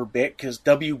back for a bit because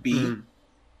WB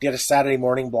did a Saturday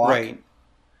morning block. Right.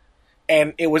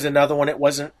 And it was another one. It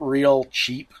wasn't real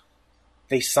cheap.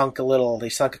 They sunk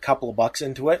a couple of bucks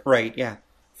into it. Right, yeah.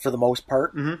 For the most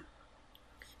part.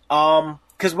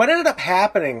 Because what ended up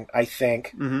happening, I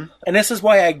think, and this is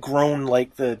why I grown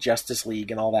like the Justice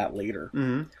League and all that later.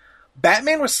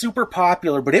 Batman was super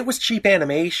popular, but it was cheap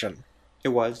animation. It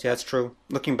was, yeah, that's true.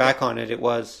 Looking back on it, it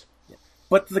was.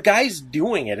 But the guys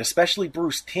doing it, especially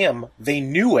Bruce Timm, they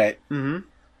knew it,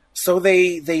 so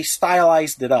they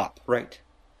stylized it up. Right.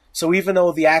 So even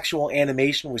though the actual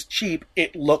animation was cheap,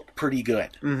 it looked pretty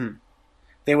good.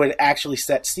 They would actually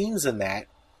set scenes in that.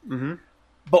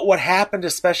 But what happened,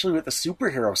 especially with the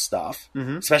superhero stuff,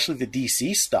 especially the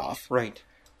DC stuff, right,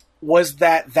 was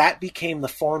that became the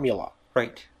formula.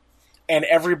 Right. And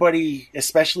everybody,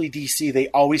 especially DC, they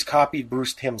always copied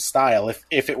Bruce Timm's style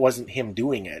if it wasn't him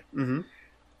doing it.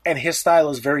 And his style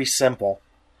is very simple.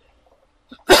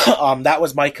 That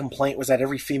was my complaint, was that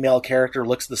every female character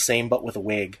looks the same but with a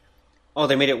wig. Oh,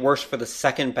 they made it worse for the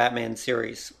second Batman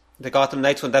series. The Gotham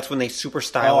Knights one, that's when they super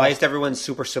stylized everyone,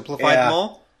 super simplified them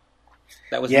all.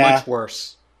 That was much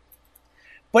worse.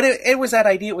 But it was that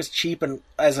idea, it was cheap, and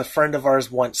as a friend of ours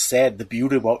once said, the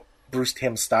beauty about Bruce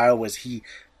Timm's style was he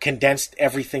condensed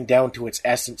everything down to its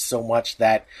essence so much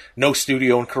that no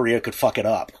studio in Korea could fuck it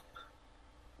up.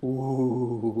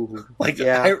 Ooh. Like,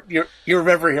 yeah. you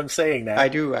remember him saying that. I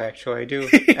do, actually, I do.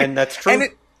 And that's true. And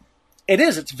it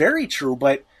is. It's very true.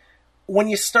 But when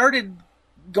you started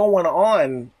going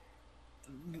on,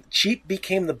 cheap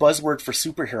became the buzzword for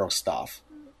superhero stuff.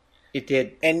 It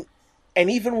did. And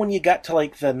even when you got to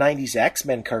like the 90s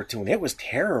X-Men cartoon, it was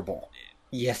terrible.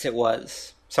 Yes, it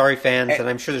was. Sorry, fans, and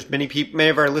I'm sure there's many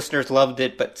of our listeners loved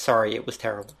it, but sorry, it was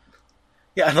terrible.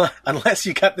 Yeah, unless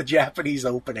you got the Japanese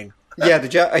opening. Yeah,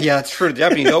 that's true. The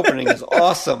Japanese opening is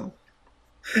awesome.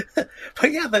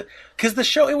 But yeah, because the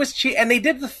show, it was cheap, and they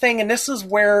did the thing, and this is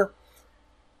where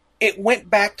it went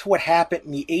back to what happened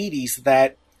in the 80s,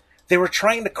 that they were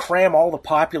trying to cram all the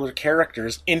popular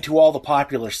characters into all the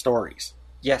popular stories.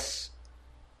 Yes.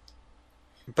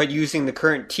 But using the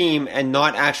current team and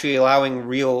not actually allowing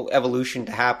real evolution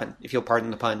to happen, if you'll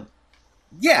pardon the pun.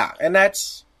 Yeah, and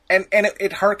that's... And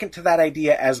it harkened to that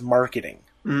idea as marketing.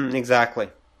 Exactly.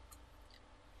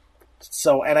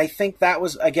 So, and I think that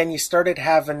was, again, you started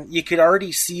having... You could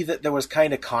already see that there was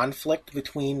kind of conflict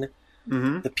between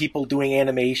the people doing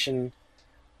animation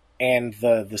and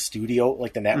the studio,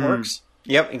 like the networks.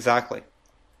 Yep, exactly.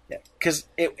 Because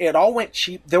it all went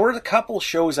cheap. There were a couple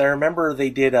shows I remember they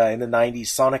did in the 90s,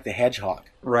 Sonic the Hedgehog.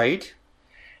 Right.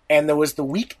 And there was the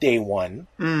weekday one,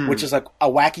 which is like a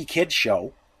wacky kid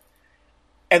show.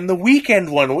 And the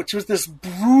weekend one, which was this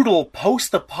brutal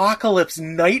post-apocalypse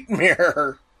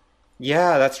nightmare.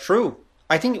 Yeah, that's true.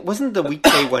 I think it wasn't the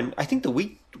weekday one. I think the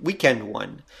weekend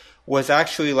one was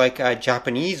actually like a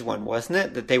Japanese one, wasn't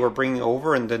it? That they were bringing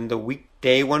over, and then the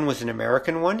weekday one was an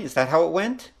American one. Is that how it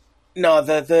went? No,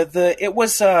 it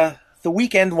was the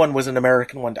weekend one was an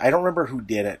American one. I don't remember who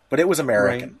did it, but it was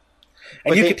American. Right.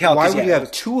 And you could tell. Why would you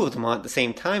have two of them on at the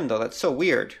same time, though? That's so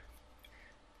weird.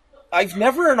 I've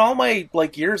never, in all my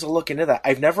years of looking into that,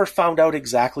 I've never found out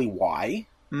exactly why.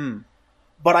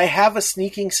 But I have a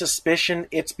sneaking suspicion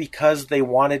it's because they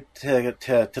wanted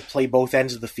to play both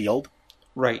ends of the field.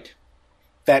 Right.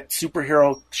 That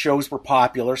superhero shows were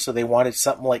popular, so they wanted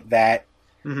something like that.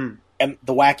 Mm-hmm. And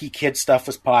the wacky kid stuff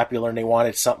was popular, and they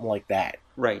wanted something like that.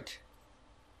 Right.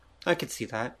 I could see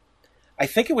that. I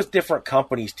think it was different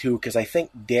companies, too, because I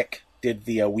think Dick did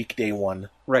the weekday one.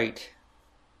 Right.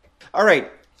 All right.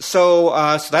 So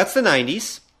that's the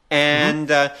 90s. And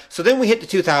so then we hit the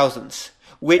 2000s.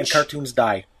 And cartoons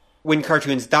die. When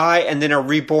cartoons die and then are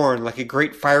reborn like a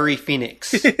great fiery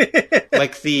phoenix.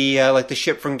 like the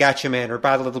ship from Gatchaman or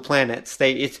Battle of the Planets.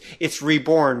 It's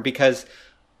reborn because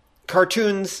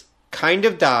cartoons kind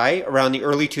of die around the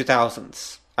early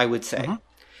 2000s, I would say.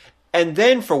 And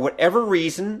then for whatever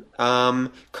reason,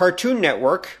 Cartoon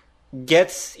Network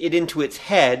gets it into its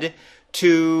head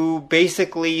to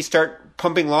basically start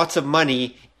pumping lots of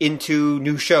money into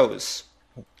new shows.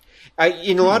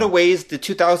 In a lot of ways, the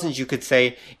 2000s, you could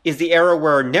say, is the era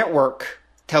where network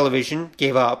television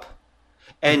gave up,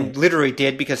 and literally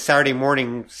did, because Saturday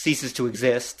morning ceases to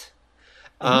exist.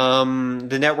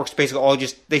 The networks basically all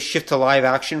they shift to live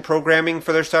action programming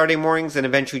for their Saturday mornings and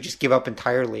eventually just give up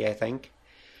entirely, I think.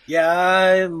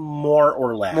 Yeah, more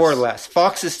or less. More or less.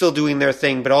 Fox is still doing their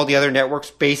thing, but all the other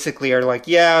networks basically are like,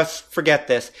 yeah, forget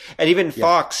this. And even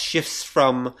Fox shifts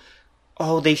from...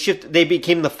 they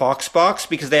became the Fox Box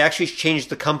because they actually changed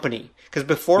the company. Because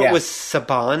before it was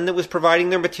Saban that was providing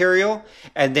their material,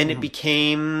 and then it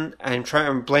became... I'm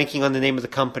blanking on the name of the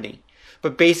company.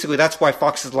 But basically, that's why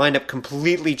Fox's lineup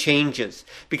completely changes.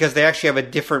 Because they actually have a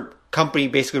different company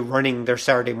basically running their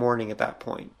Saturday morning at that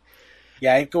point.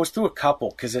 Yeah, it goes through a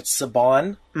couple, because it's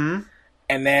Saban, and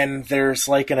then there's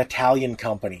like an Italian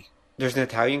company. There's an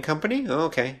Italian company? Oh,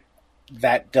 okay.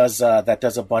 That does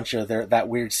a bunch of that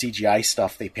weird CGI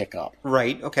stuff they pick up.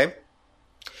 Right, okay.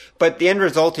 But the end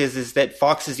result is that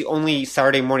Fox is the only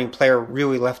Saturday morning player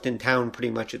really left in town pretty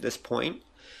much at this point.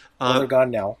 Well, they're gone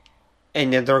now.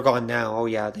 And then they're gone now. Oh,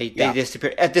 yeah. They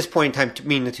disappeared. At this point in time,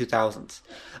 meaning the 2000s.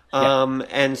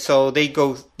 And so they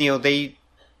go,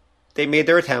 they made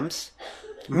their attempts.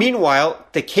 Meanwhile,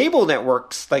 the cable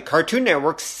networks, like Cartoon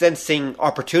Networks, sensing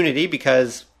opportunity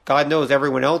because God knows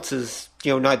everyone else is,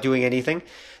 not doing anything,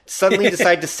 suddenly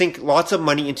decide to sink lots of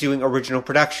money into doing original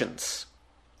productions.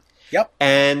 Yep.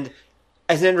 And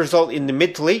as an end result, in the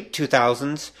mid to late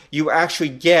 2000s, you actually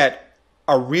get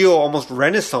a real almost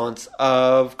renaissance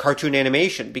of cartoon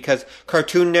animation because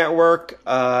Cartoon Network,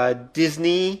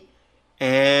 Disney,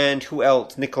 and who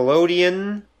else?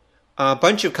 Nickelodeon, a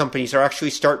bunch of companies are actually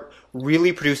start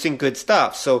really producing good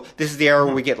stuff. So this is the era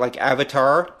where we get like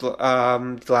Avatar, The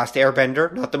Last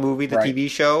Airbender, not the movie, the TV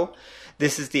show.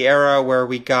 This is the era where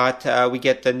we get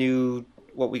the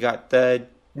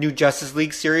new Justice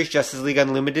League series. Justice League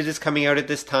Unlimited is coming out at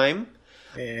this time.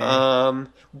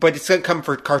 But it's going to come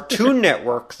for Cartoon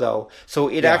Network though, so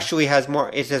it actually has more.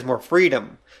 It has more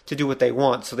freedom to do what they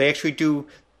want. So they actually do.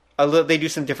 They do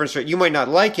some different. You might not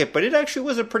like it, but it actually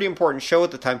was a pretty important show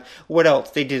at the time. What else?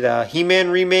 They did a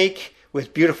He-Man remake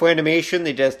with beautiful animation.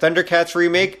 They did a Thundercats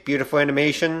remake, beautiful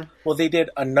animation. Well, they did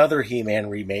another He-Man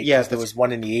remake. Yes, there was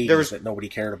one in the 80s that nobody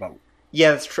cared about.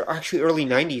 Yeah, that's true. Actually, early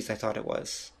 90s, I thought it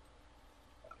was.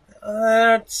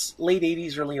 It's late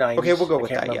 80s, early 90s. Okay, we'll go with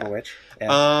that, which.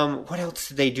 Yeah. What else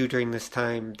did they do during this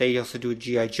time? They also do a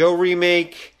G.I. Joe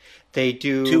remake. They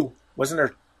do... 2. Wasn't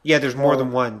there... Yeah, there's more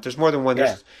than one. There's more than one.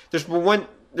 Yeah. There's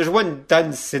one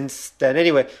done since then.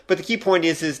 Anyway, but the key point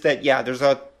is that, there's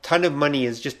a ton of money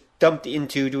is just dumped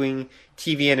into doing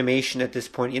TV animation at this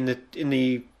point in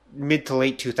the mid to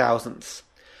late 2000s.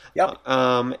 Yep.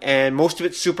 And most of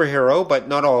it's superhero, but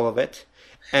not all of it.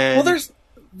 And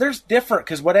there's different,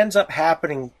 because what ends up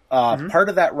happening, part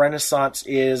of that renaissance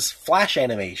is Flash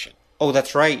animation. Oh,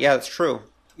 that's right. Yeah, that's true.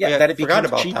 Yeah, that it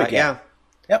becomes cheap again. Yeah.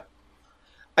 Yep.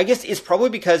 I guess it's probably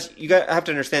because you have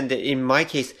to understand that in my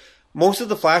case, most of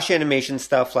the Flash animation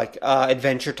stuff, like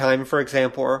Adventure Time, for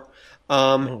example,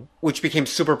 which became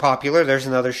super popular. There's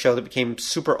another show that became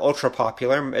super ultra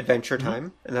popular, Adventure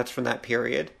Time, and that's from that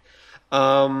period.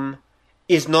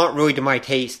 Is not really to my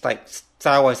taste. Like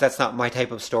style-wise, that's not my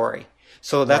type of story.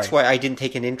 So that's why I didn't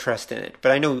take an interest in it.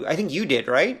 But I think you did,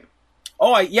 right?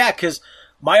 Oh, yeah, because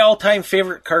my all-time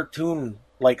favorite cartoon,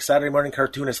 like Saturday morning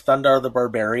cartoon, is Thundarr the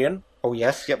Barbarian. Oh,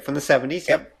 yes. Yep, from the 70s.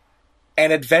 Yep.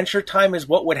 And Adventure Time is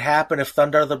what would happen if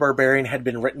Thundarr the Barbarian had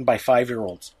been written by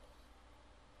 5-year-olds.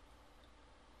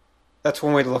 That's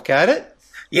one way to look at it.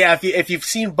 Yeah, if you've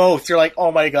seen both, you're like,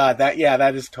 oh my god,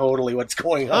 that is totally what's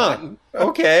going on.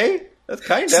 Okay, that's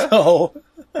kind of. So,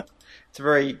 it's a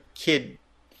very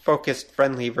kid-focused,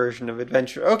 friendly version of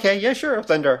Adventure. Okay, yeah, sure,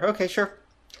 Thundarr. Okay, sure.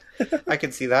 I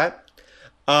can see that.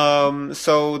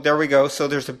 So there we go. So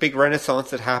there's a big renaissance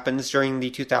that happens during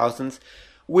the 2000s,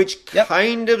 which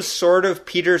kind of sort of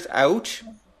peters out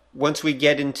once we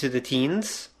get into the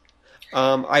teens.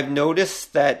 I've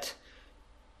noticed that,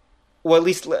 well, at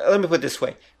least let me put it this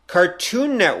way.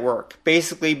 Cartoon Network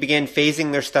basically began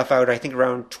phasing their stuff out, I think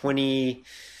around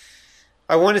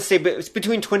I want to say it's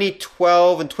between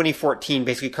 2012 and 2014,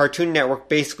 basically. Cartoon Network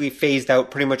basically phased out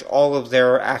pretty much all of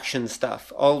their action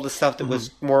stuff. All of the stuff that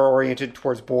was more oriented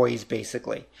towards boys,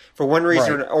 basically. For one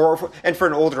reason and for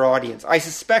an older audience. I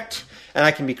suspect, and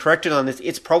I can be corrected on this,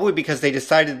 it's probably because they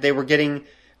decided they were getting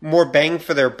more bang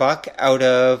for their buck out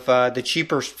of the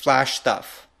cheaper Flash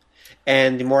stuff.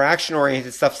 And the more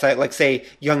action-oriented stuff, like, say,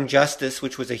 Young Justice,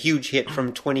 which was a huge hit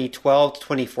from 2012 to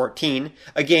 2014.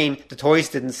 Again, the toys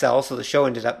didn't sell, so the show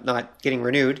ended up not getting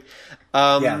renewed.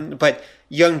 But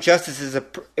Young Justice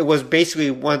it was basically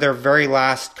one of their very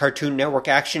last Cartoon Network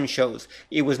action shows.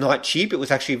 It was not cheap. It was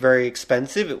actually very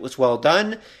expensive. It was well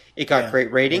done. It got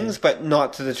great ratings, but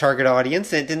not to the target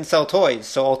audience, and it didn't sell toys,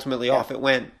 so ultimately off it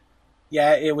went.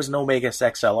 Yeah, it was no Megas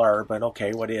XLR, but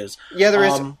okay, what is? Yeah, there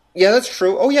is. Yeah, that's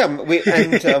true. Oh, yeah.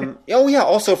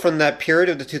 Also from that period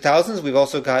of the 2000s, we've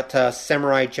also got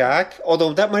Samurai Jack.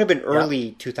 Although that might have been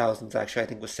early 2000s, actually, I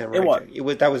think, was Samurai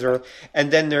Jack. That was early.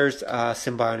 And then there's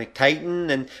Symbionic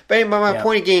Titan. But my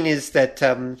point again is that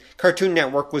Cartoon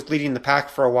Network was leading the pack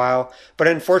for a while. But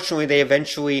unfortunately, they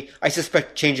eventually, I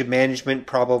suspect change of management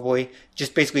probably,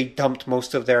 just basically dumped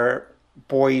most of their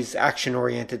boys'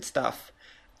 action-oriented stuff.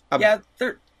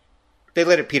 They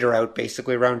let it peter out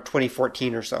basically around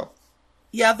 2014 or so.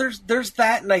 Yeah, there's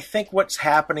that, and I think what's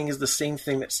happening is the same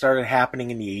thing that started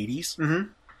happening in the 80s.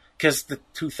 Because the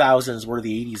 2000s were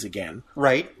the 80s again.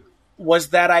 Right. Was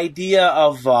that idea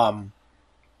of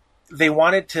they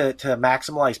wanted to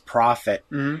maximize profit,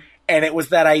 and it was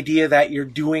that idea that you're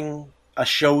doing a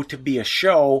show to be a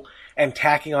show and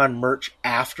tacking on merch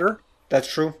after.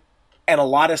 That's true. And a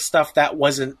lot of stuff that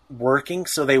wasn't working,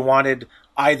 so they wanted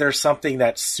either something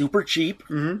that's super cheap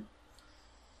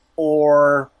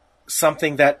or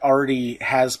something that already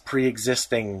has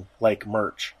pre-existing like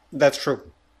merch. That's true.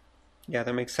 Yeah,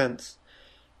 that makes sense.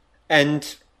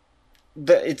 And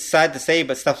it's sad to say,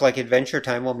 but stuff like Adventure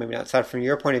Time, well, maybe not sad from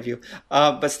your point of view,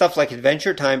 but stuff like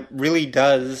Adventure Time really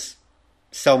does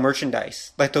sell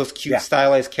merchandise. Like those cute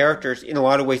stylized characters, in a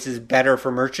lot of ways, is better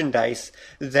for merchandise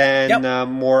than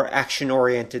more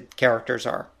action-oriented characters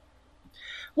are.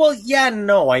 Well, yeah,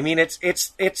 no. I mean, it's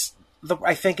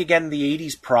I think, again, the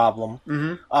 80s problem.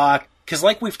 Because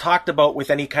like we've talked about with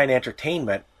any kind of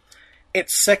entertainment,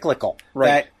 it's cyclical. Right.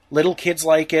 That little kids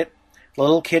like it.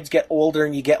 Little kids get older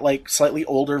and you get like slightly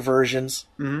older versions.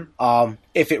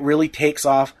 If it really takes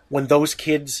off, when those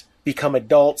kids become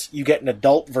adults, you get an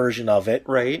adult version of it.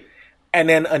 Right. and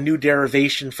then a new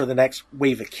derivation for the next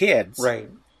wave of kids. Right.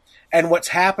 And what's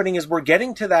happening is we're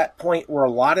getting to that point where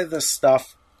a lot of this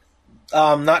stuff,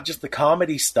 not just the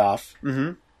comedy stuff,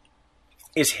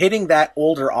 is hitting that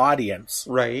older audience.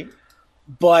 Right.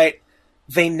 But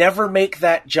they never make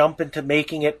that jump into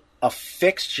making it a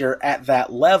fixture at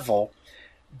that level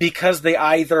because they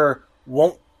either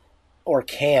won't or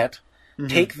can't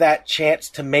take that chance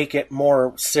to make it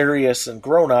more serious and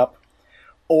grown up,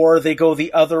 or they go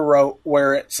the other route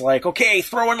where it's like, okay,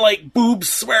 throwing like boobs,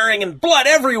 swearing, and blood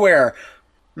everywhere.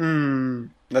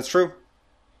 That's true.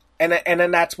 And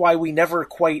then that's why we never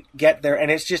quite get there,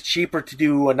 and it's just cheaper to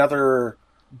do another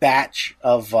batch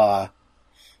of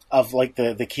like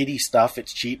the kiddie stuff.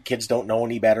 It's cheap. Kids don't know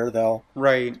any better. They'll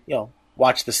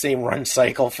watch the same run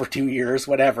cycle for 2 years,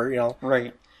 whatever.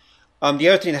 Right. The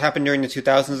other thing that happened during the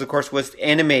 2000s, of course, was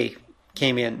anime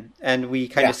came in, and we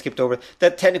kind of skipped over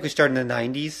that. Technically started in the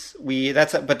 90s.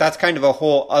 But that's kind of a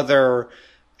whole other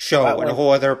show and a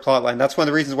whole other plot line. That's one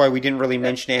of the reasons why we didn't really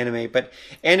mention anime. But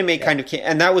anime kind of came,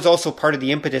 and that was also part of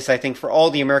the impetus, I think, for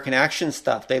all the American action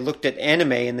stuff. They looked at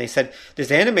anime and they said, "This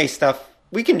anime stuff,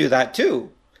 we can do that too."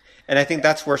 And I think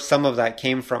that's where some of that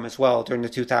came from as well during the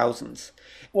 2000s.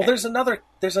 Well, there's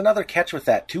another catch with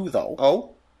that too, though.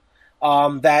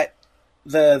 Oh, that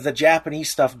the Japanese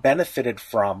stuff benefited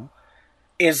from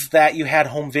is that you had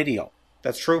home video.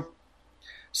 That's true.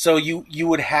 So you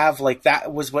would have, like,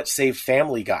 that was what saved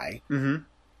Family Guy.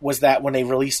 Was that when they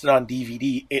released it on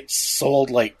DVD, it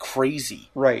sold like crazy.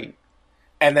 Right.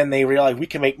 And then they realized we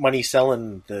can make money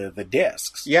selling the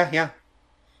discs. Yeah.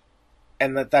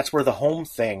 And that's where the home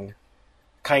thing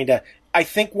kind of... I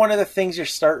think one of the things you're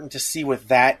starting to see with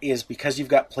that is because you've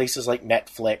got places like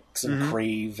Netflix and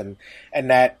Crave and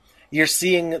that you're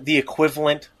seeing the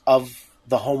equivalent of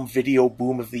the home video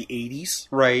boom of the 80s.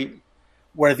 Right.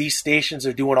 Where these stations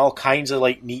are doing all kinds of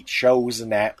like neat shows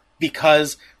and that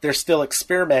because they're still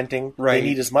experimenting. Right. They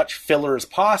need as much filler as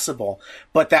possible,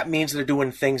 but that means they're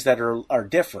doing things that are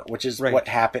different, which is what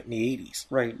happened in the 80s.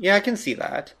 Right. Yeah, I can see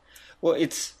that. Well,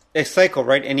 it's a cycle,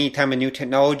 right? Anytime a new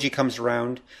technology comes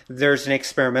around, there's an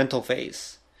experimental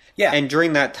phase. Yeah. And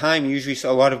during that time, usually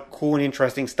a lot of cool and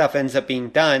interesting stuff ends up being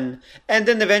done. And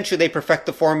then eventually they perfect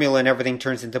the formula and everything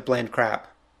turns into bland crap.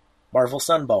 Marvel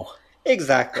Sunbow.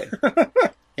 Exactly.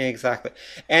 Exactly.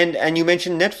 And you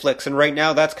mentioned Netflix, and right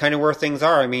now that's kind of where things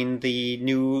are. I mean, the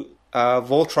new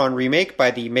Voltron remake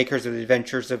by the makers of the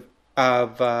Adventures of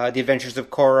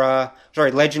Korra,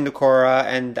 Legend of Korra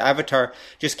and Avatar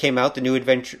just came out. The new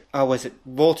adventure, was it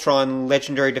Voltron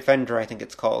Legendary Defender, I think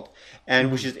it's called,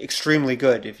 and which is extremely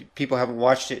good. If people haven't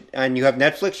watched it and you have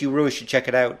Netflix, you really should check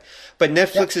it out. But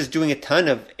Netflix is doing a ton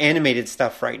of animated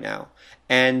stuff right now,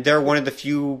 and they're one of the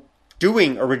few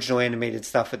doing original animated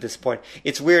stuff at this point.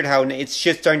 It's weird how it's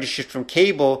just starting to shift from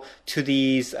cable to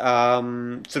these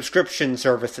subscription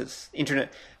services,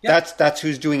 internet. Yep. That's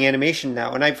who's doing animation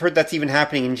now, and I've heard that's even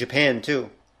happening in Japan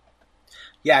too.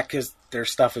 Yeah, because their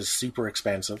stuff is super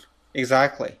expensive.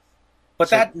 Exactly. But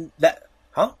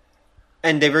huh?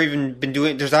 And they've even been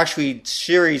doing. There's actually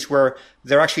series where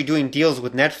they're actually doing deals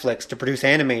with Netflix to produce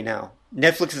anime now.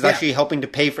 Netflix is actually helping to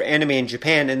pay for anime in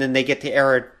Japan, and then they get to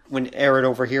air it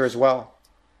over here as well.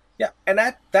 Yeah, and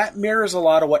that mirrors a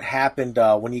lot of what happened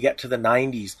when you get to the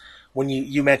 90s, when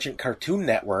you mentioned Cartoon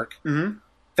Network,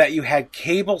 that you had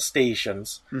cable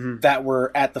stations that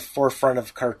were at the forefront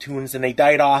of cartoons, and they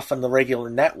died off on the regular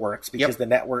networks because the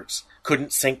networks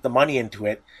couldn't sink the money into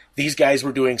it. These guys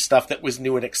were doing stuff that was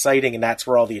new and exciting, and that's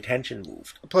where all the attention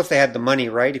moved. Plus, they had the money,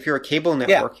 right? If you're a cable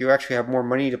network, you actually have more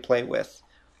money to play with.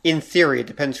 In theory, it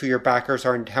depends who your backers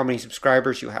are and how many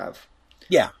subscribers you have.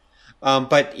 Yeah.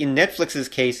 But in Netflix's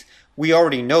case, we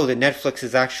already know that Netflix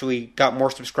has actually got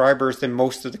more subscribers than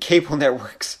most of the cable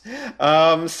networks. Or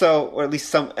at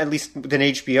least than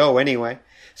HBO anyway.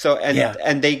 So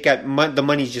and they got the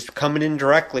money's just coming in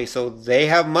directly. So they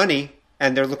have money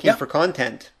and they're looking for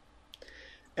content.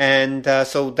 And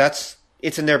so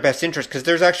it's in their best interest because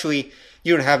there's actually,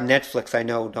 you don't have Netflix, I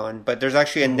know, Don, but there's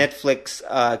actually a Netflix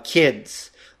Kids.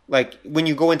 Like, when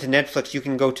you go into Netflix, you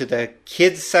can go to the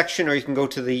kids section or you can go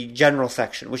to the general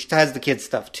section, which has the kids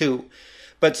stuff too.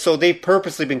 But so they've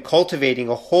purposely been cultivating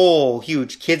a whole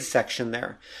huge kids section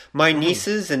there. My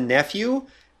nieces and nephew,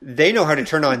 they know how to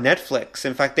turn on Netflix.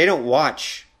 In fact, they don't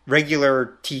watch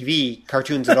regular TV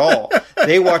cartoons at all.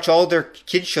 They watch all their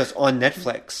kids shows on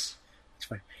Netflix.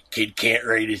 Kid can't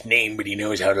write his name, but he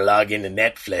knows how to log into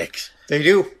Netflix. They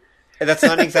do. That's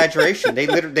not an exaggeration.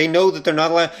 They know that they're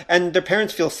not allowed, and their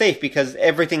parents feel safe because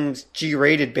everything's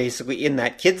G-rated basically in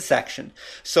that kids section.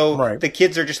 So the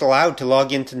kids are just allowed to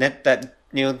log into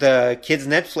the kids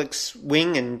Netflix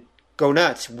wing and go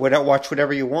nuts, watch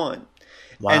whatever you want.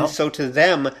 Wow. And so to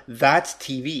them, that's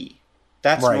TV.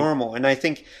 That's normal. And I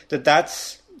think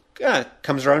that's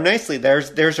comes around nicely.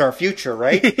 There's our future,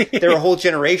 right? They're a whole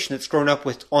generation that's grown up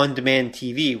with on-demand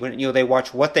TV. When they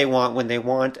watch what they want, when they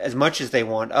want, as much as they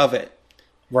want of it.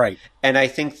 Right. And I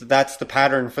think that's the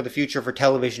pattern for the future for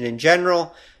television in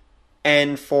general,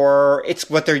 and it's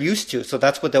what they're used to. So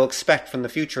that's what they'll expect from the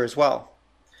future as well.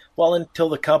 Well, until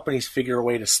the companies figure a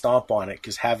way to stomp on it,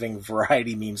 because having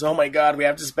variety means, oh my God, we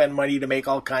have to spend money to make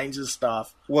all kinds of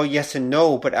stuff. Well, yes and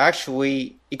no, but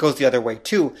actually it goes the other way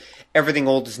too. Everything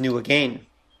old is new again.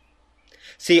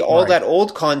 See, all that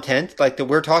old content, like that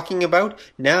we're talking about,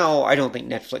 now I don't think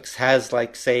Netflix has,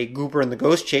 like, say, Goober and the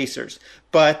Ghost Chasers.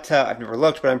 But I've never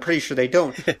looked, but I'm pretty sure they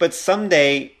don't. But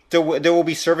someday there will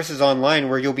be services online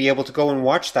where you'll be able to go and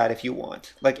watch that if you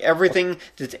want. Like everything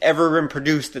that's ever been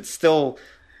produced that's still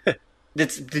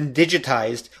that's been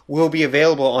digitized will be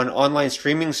available on online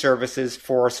streaming services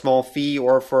for a small fee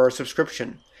or for a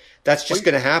subscription. That's just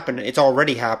going to happen. It's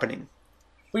already happening.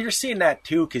 Well, you're seeing that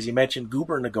too, because you mentioned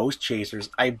Goober and the Ghost Chasers.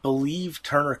 I believe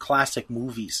Turner Classic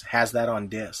Movies has that on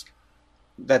disc.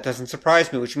 That doesn't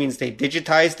surprise me, which means they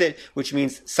digitized it, which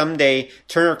means someday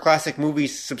Turner Classic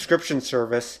Movies subscription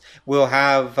service will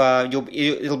have,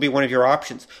 it'll be one of your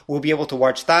options. We'll be able to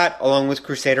watch that along with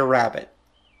Crusader Rabbit.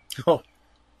 Oh.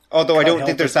 Although I don't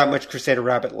think there's that much Crusader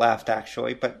Rabbit left,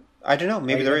 actually, but I don't know,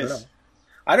 maybe there is.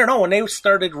 I don't know, when they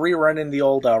started rerunning the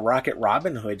old Rocket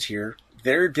Robin Hoods here,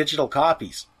 they're digital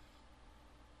copies.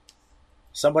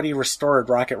 Somebody restored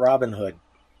Rocket Robin Hood.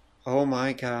 Oh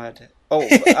my God. Oh,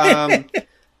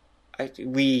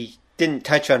 we didn't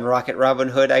touch on Rocket Robin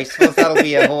Hood. I suppose that'll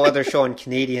be a whole other show on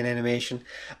Canadian animation.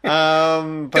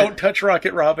 But, don't touch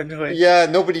Rocket Robin Hood. Yeah,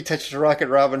 nobody touches Rocket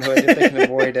Robin Hood if they can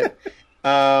avoid it.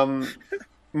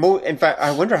 In fact,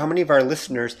 I wonder how many of our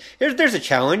listeners... There's a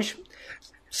challenge.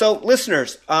 So,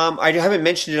 listeners, I haven't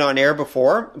mentioned it on air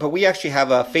before, but we actually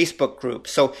have a Facebook group.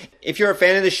 So, if you're a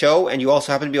fan of the show and you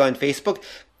also happen to be on Facebook,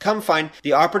 come find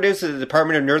the operatives of the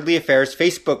Department of Nerdly Affairs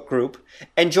Facebook group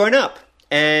and join up.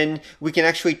 And we can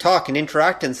actually talk and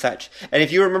interact and such. And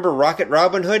if you remember Rocket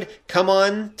Robin Hood, come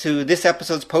on to this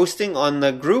episode's posting on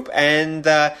the group and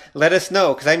let us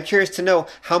know. Because I'm curious to know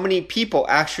how many people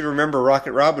actually remember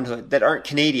Rocket Robin Hood that aren't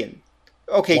Canadian.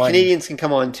 Okay, Canadians can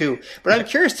come on too. But I'm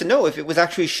curious to know if it was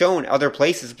actually shown other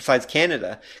places besides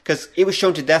Canada. Because it was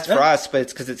shown to death for us, but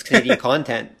it's because it's Canadian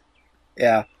content.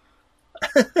 Yeah.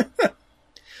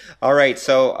 All right,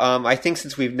 so I think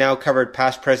since we've now covered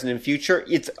past, present, and future,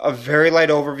 it's a very light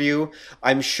overview.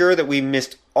 I'm sure that we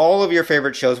missed all of your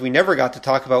favorite shows. We never got to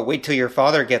talk about Wait Till Your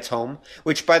Father Gets Home,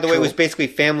 which, by the way, was basically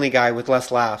Family Guy with less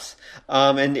laughs,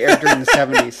 and aired during the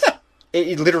 70s.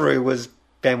 It literally was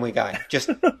Family Guy.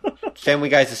 Just Family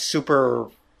Guy is a super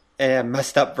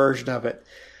messed up version of it.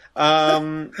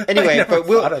 Anyway, but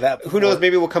who knows,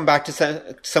 maybe we'll come back to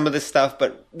some of this stuff,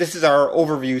 but this is our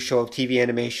overview show of TV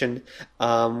animation.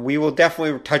 We will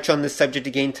definitely touch on this subject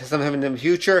again sometime in the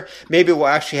future. Maybe we'll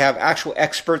actually have actual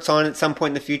experts on at some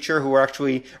point in the future who are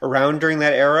actually around during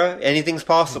that era. Anything's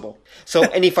possible. So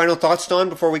any final thoughts, Don,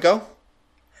 before we go?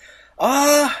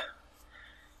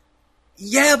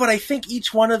 Yeah, but I think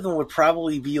each one of them would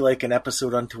probably be like an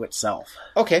episode unto itself.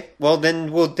 Okay, well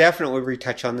then we'll definitely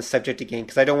retouch on the subject again,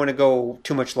 because I don't want to go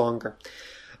too much longer.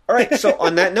 All right, so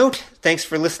on that note, thanks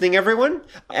for listening, everyone.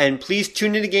 And please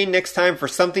tune in again next time for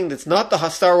something that's not the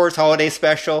Star Wars Holiday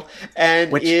Special,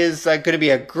 and is going to be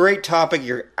a great topic.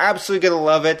 You're absolutely going to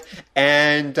love it,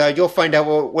 and you'll find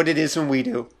out what it is when we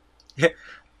do.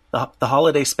 The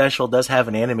Holiday Special does have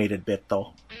an animated bit,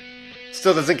 though.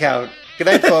 Still doesn't count. Good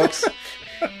night, folks.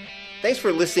 Thanks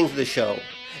for listening to the show.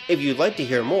 If you'd like to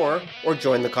hear more or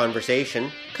join the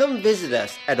conversation, come visit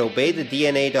us at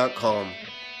obeythedna.com.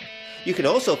 You can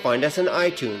also find us on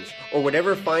iTunes or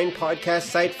whatever fine podcast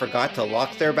site forgot to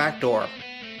lock their back door.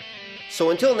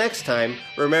 So until next time,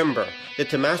 remember that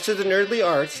to master the nerdly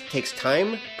arts takes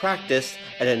time, practice,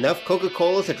 and enough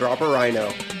Coca-Cola to drop a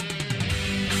rhino.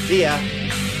 See ya!